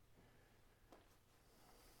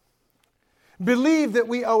 Believe that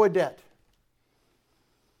we owe a debt.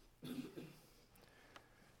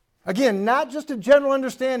 Again, not just a general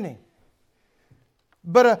understanding,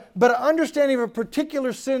 but an understanding of a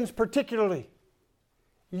particular sins particularly.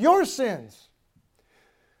 Your sins.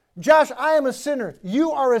 Josh, I am a sinner.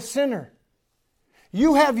 You are a sinner.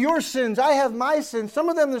 You have your sins. I have my sins. Some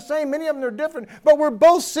of them the same. Many of them are different. But we're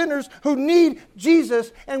both sinners who need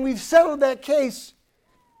Jesus. And we've settled that case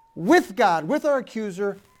with God, with our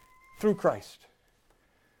accuser, through Christ.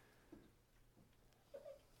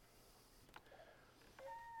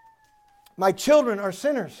 My children are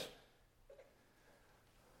sinners.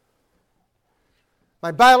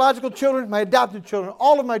 My biological children, my adopted children,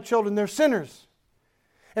 all of my children, they're sinners.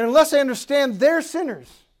 And unless I understand they're sinners,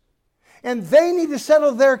 and they need to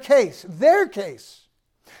settle their case,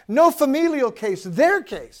 no familial case, their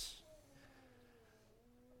case,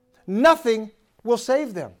 nothing will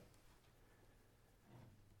save them.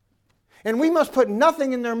 And we must put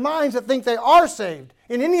nothing in their minds that think they are saved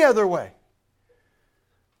in any other way.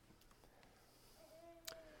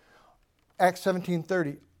 Acts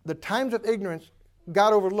 17:30, the times of ignorance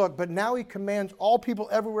God overlooked, but now he commands all people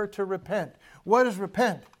everywhere to repent. What is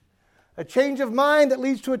repent? A change of mind that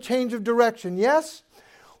leads to a change of direction. Yes?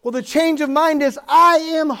 Well, the change of mind is, I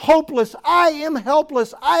am hopeless. I am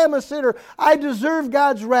helpless. I am a sinner. I deserve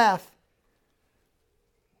God's wrath.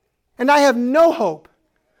 And I have no hope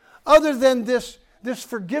other than this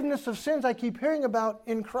forgiveness of sins I keep hearing about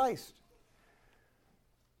in Christ.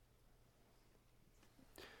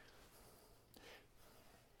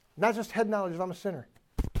 Not just head knowledge of I'm a sinner.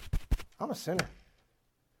 I'm a sinner.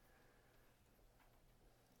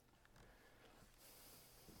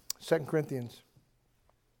 Second Corinthians.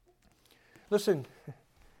 Listen,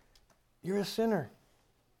 you're a sinner.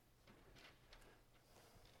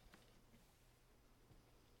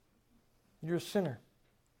 You're a sinner.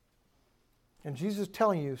 And Jesus is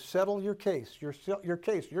telling you, settle your case. Your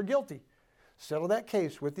case. You're guilty. Settle that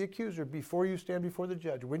case with the accuser before you stand before the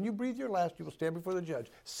judge. When you breathe your last, you will stand before the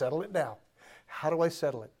judge. Settle it now. How do I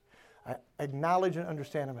settle it? I acknowledge and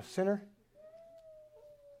understand I'm a sinner.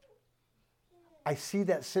 I see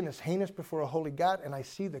that sin is heinous before a holy God, and I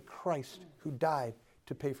see the Christ who died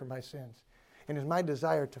to pay for my sins. And it's my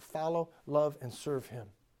desire to follow, love, and serve Him.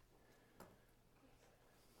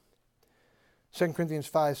 2 Corinthians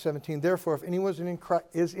 5:17. Therefore, if anyone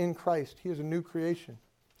is in Christ, he is a new creation.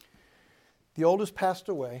 The old has passed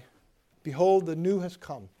away. Behold, the new has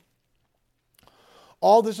come.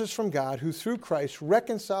 All this is from God, who through Christ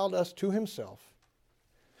reconciled us to Himself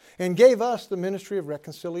and gave us the ministry of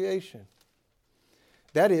reconciliation.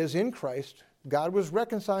 That is, in Christ, God was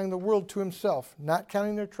reconciling the world to Himself, not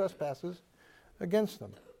counting their trespasses against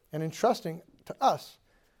them, and entrusting to us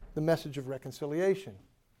the message of reconciliation.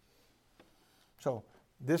 So,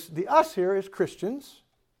 the us here is Christians.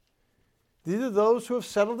 These are those who have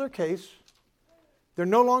settled their case. They're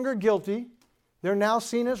no longer guilty. They're now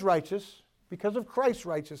seen as righteous because of Christ's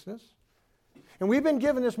righteousness. And we've been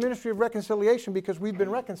given this ministry of reconciliation because we've been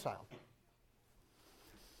reconciled.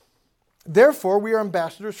 Therefore, we are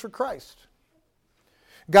ambassadors for Christ.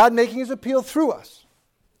 God making His appeal through us.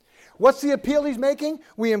 What's the appeal He's making?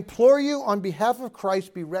 We implore you on behalf of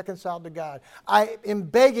Christ, be reconciled to God. I am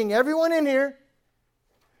begging everyone in here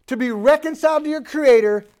to be reconciled to your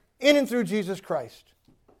Creator in and through Jesus Christ.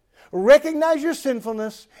 Recognize your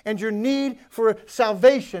sinfulness and your need for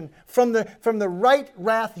salvation from the right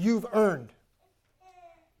wrath you've earned.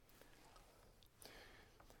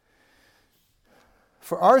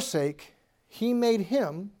 For our sake, He made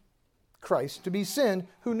Him, Christ, to be sin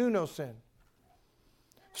who knew no sin,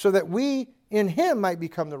 so that we in Him might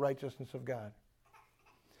become the righteousness of God.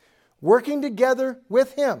 Working together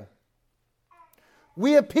with Him,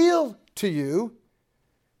 we appeal to you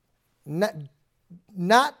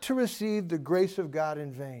not to receive the grace of God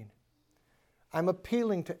in vain. I'm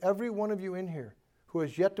appealing to every one of you in here who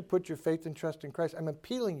has yet to put your faith and trust in Christ. I'm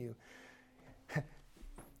appealing you.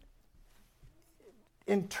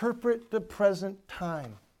 Interpret the present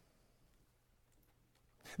time,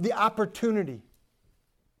 the opportunity,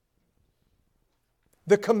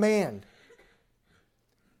 the command.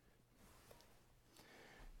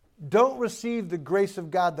 Don't receive the grace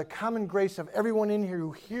of God, the common grace of everyone in here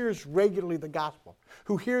who hears regularly the gospel,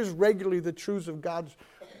 who hears regularly the truths of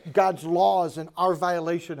God's laws and our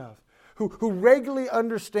violation of, who regularly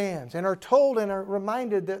understands and are told and are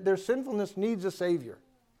reminded that their sinfulness needs a Savior.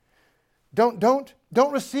 Don't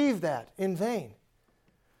receive that in vain.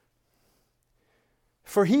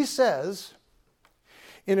 For He says,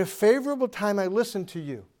 in a favorable time I listened to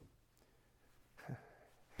you.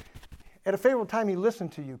 At a favorable time He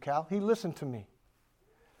listened to you, Cal. He listened to me.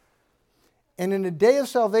 And in a day of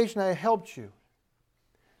salvation I helped you.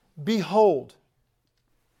 Behold,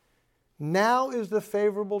 now is the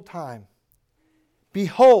favorable time.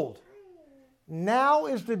 Behold, now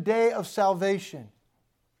is the day of salvation.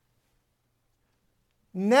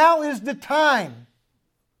 Now is the time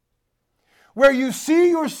where you see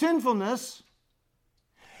your sinfulness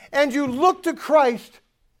and you look to Christ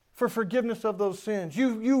for forgiveness of those sins.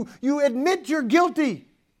 You admit you're guilty.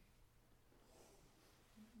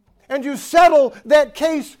 And you settle that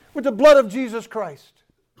case with the blood of Jesus Christ.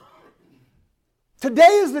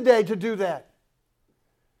 Today is the day to do that.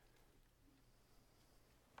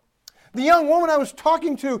 The young woman I was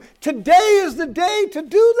talking to, today is the day to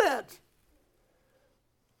do that.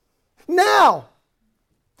 Now.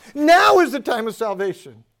 Now is the time of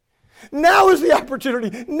salvation. Now is the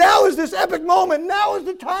opportunity. Now is this epic moment. Now is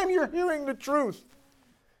the time you're hearing the truth.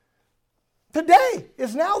 Today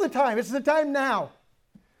is now the time. It's the time now.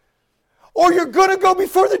 Or you're going to go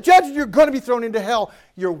before the judge and you're going to be thrown into hell.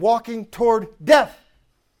 You're walking toward death.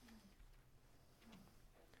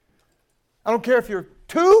 I don't care if you're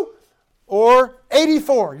 2 or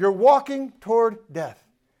 84. You're walking toward death.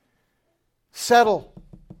 Settle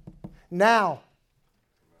now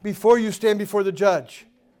before you stand before the judge.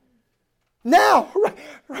 Now.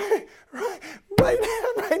 Right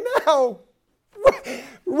now.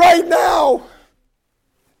 Right now.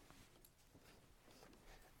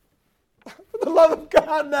 For the love of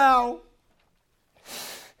God, now.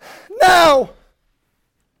 Now.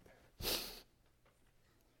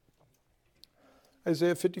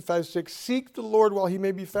 Isaiah 55:6, seek the Lord while he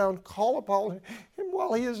may be found. Call upon him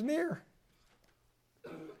while he is near.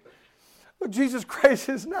 Look, Jesus Christ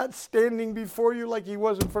is not standing before you like he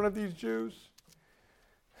was in front of these Jews.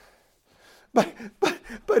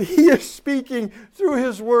 But he is speaking through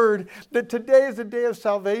his word that today is the day of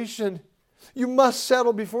salvation. You must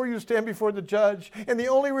settle before you stand before the judge. And the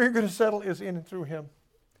only way you're going to settle is in and through him.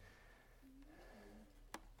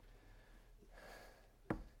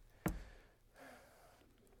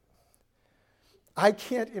 I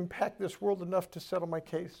can't impact this world enough to settle my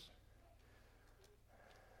case.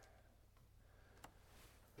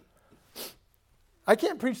 I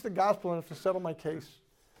can't preach the gospel enough to settle my case.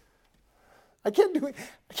 I can't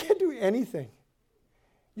do anything.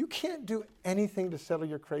 You can't do anything to settle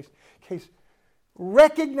your case.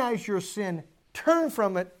 Recognize your sin, turn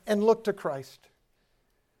from it, and look to Christ.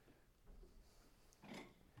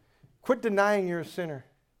 Quit denying you're a sinner.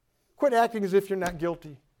 Quit acting as if you're not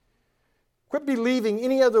guilty. Quit believing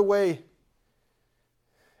any other way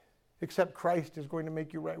except Christ is going to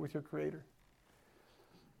make you right with your Creator.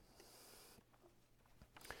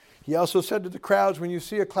 He also said to the crowds, when you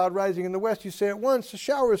see a cloud rising in the west, you say at once, a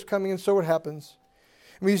shower is coming, and so it happens.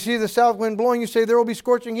 And when you see the south wind blowing, you say there will be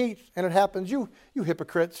scorching heat, and it happens. You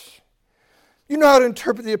hypocrites. You know how to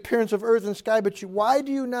interpret the appearance of earth and sky, but why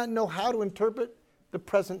do you not know how to interpret the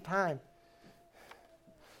present time?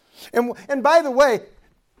 And by the way,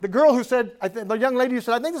 the girl who said, the young lady who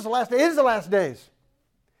said, I think this is the last day, it is the last days.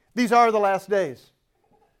 These are the last days.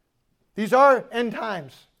 These are end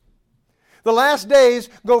times. The last days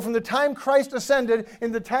go from the time Christ ascended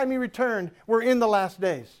and the time he returned. We're in the last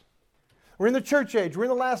days. We're in the church age. We're in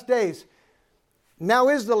the last days. Now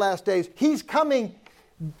is the last days. He's coming.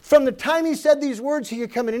 From the time he said these words, he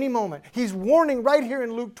could come at any moment. He's warning right here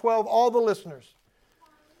in Luke 12 all the listeners.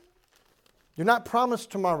 You're not promised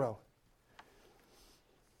tomorrow.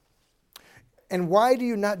 And why do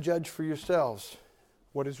you not judge for yourselves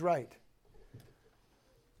what is right?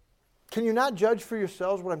 Can you not judge for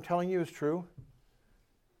yourselves what I'm telling you is true?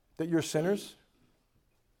 That you're sinners?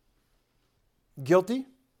 Guilty?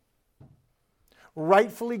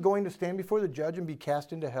 Rightfully going to stand before the judge and be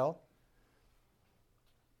cast into hell?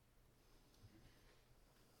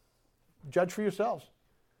 Judge for yourselves.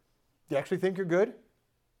 Do you actually think you're good?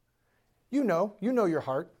 You know your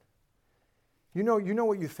heart. You know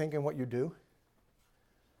what you think and what you do.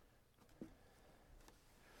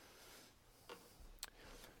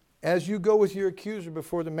 As you go with your accuser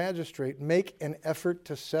before the magistrate, make an effort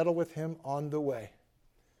to settle with him on the way.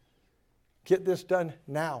 Get this done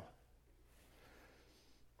now.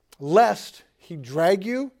 Lest he drag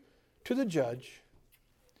you to the judge,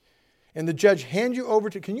 and the judge hand you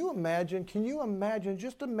over to... Can you imagine,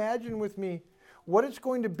 just imagine with me what it's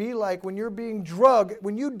going to be like when you're being drugged,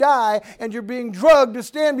 when you die and you're being drugged to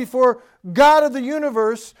stand before God of the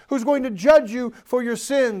universe who's going to judge you for your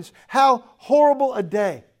sins. How horrible a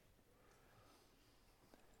day.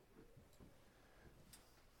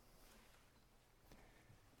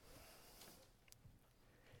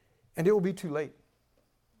 And it will be too late.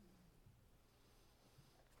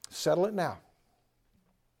 Settle it now.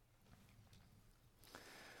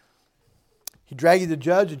 He drag you to the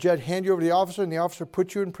judge hand you over to the officer, and the officer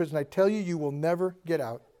puts you in prison. I tell you, you will never get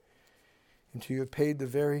out until you have paid the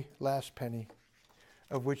very last penny,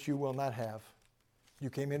 of which you will not have. You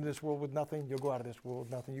came into this world with nothing, you'll go out of this world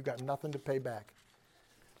with nothing. You've got nothing to pay back.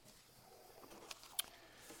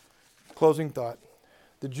 Closing thought.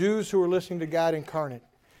 The Jews who were listening to God incarnate,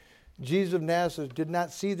 Jesus of Nazareth, did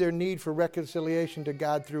not see their need for reconciliation to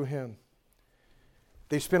God through him.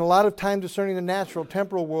 They spent a lot of time discerning the natural,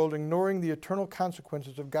 temporal world, ignoring the eternal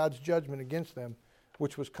consequences of God's judgment against them,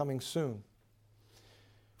 which was coming soon.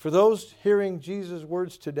 For those hearing Jesus'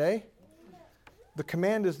 words today, the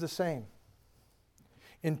command is the same.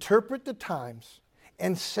 Interpret the times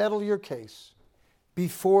and settle your case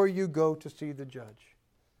before you go to see the judge.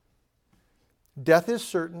 Death is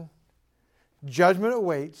certain, judgment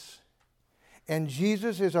awaits, and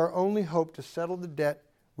Jesus is our only hope to settle the debt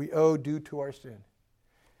we owe due to our sin.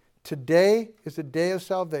 Today is the day of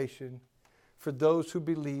salvation for those who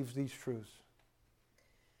believe these truths.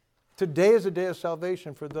 Today is a day of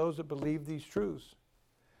salvation for those that believe these truths.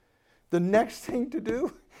 The next thing to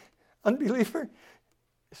do, unbeliever,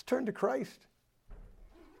 is turn to Christ.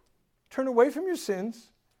 Turn away from your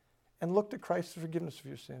sins and look to Christ's forgiveness of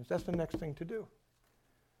your sins. That's the next thing to do.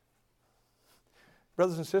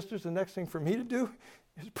 Brothers and sisters, the next thing for me to do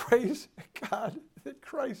is praise God that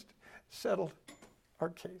Christ settled our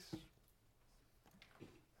case.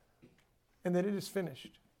 And that it is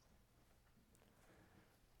finished.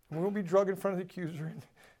 And we won't be dragged in front of the accuser and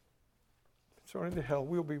thrown into hell.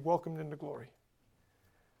 We will be welcomed into glory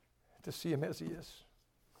to see him as he is.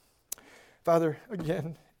 Father,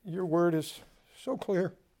 again, your word is so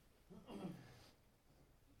clear,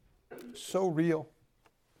 so real.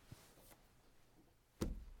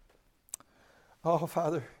 Oh,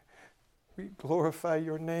 Father, we glorify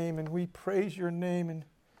your name and we praise your name. And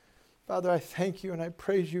Father, I thank you and I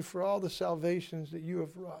praise you for all the salvations that you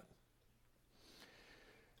have wrought.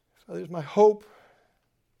 Father, it's my hope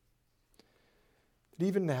that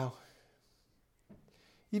even now,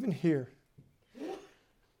 even here,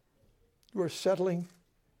 you are settling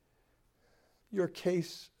your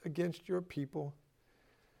case against your people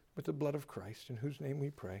with the blood of Christ, in whose name we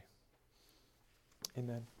pray.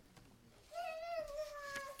 Amen.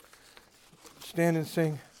 Stand and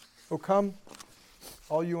sing, O come,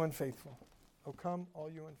 all you unfaithful. O come, all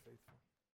you unfaithful.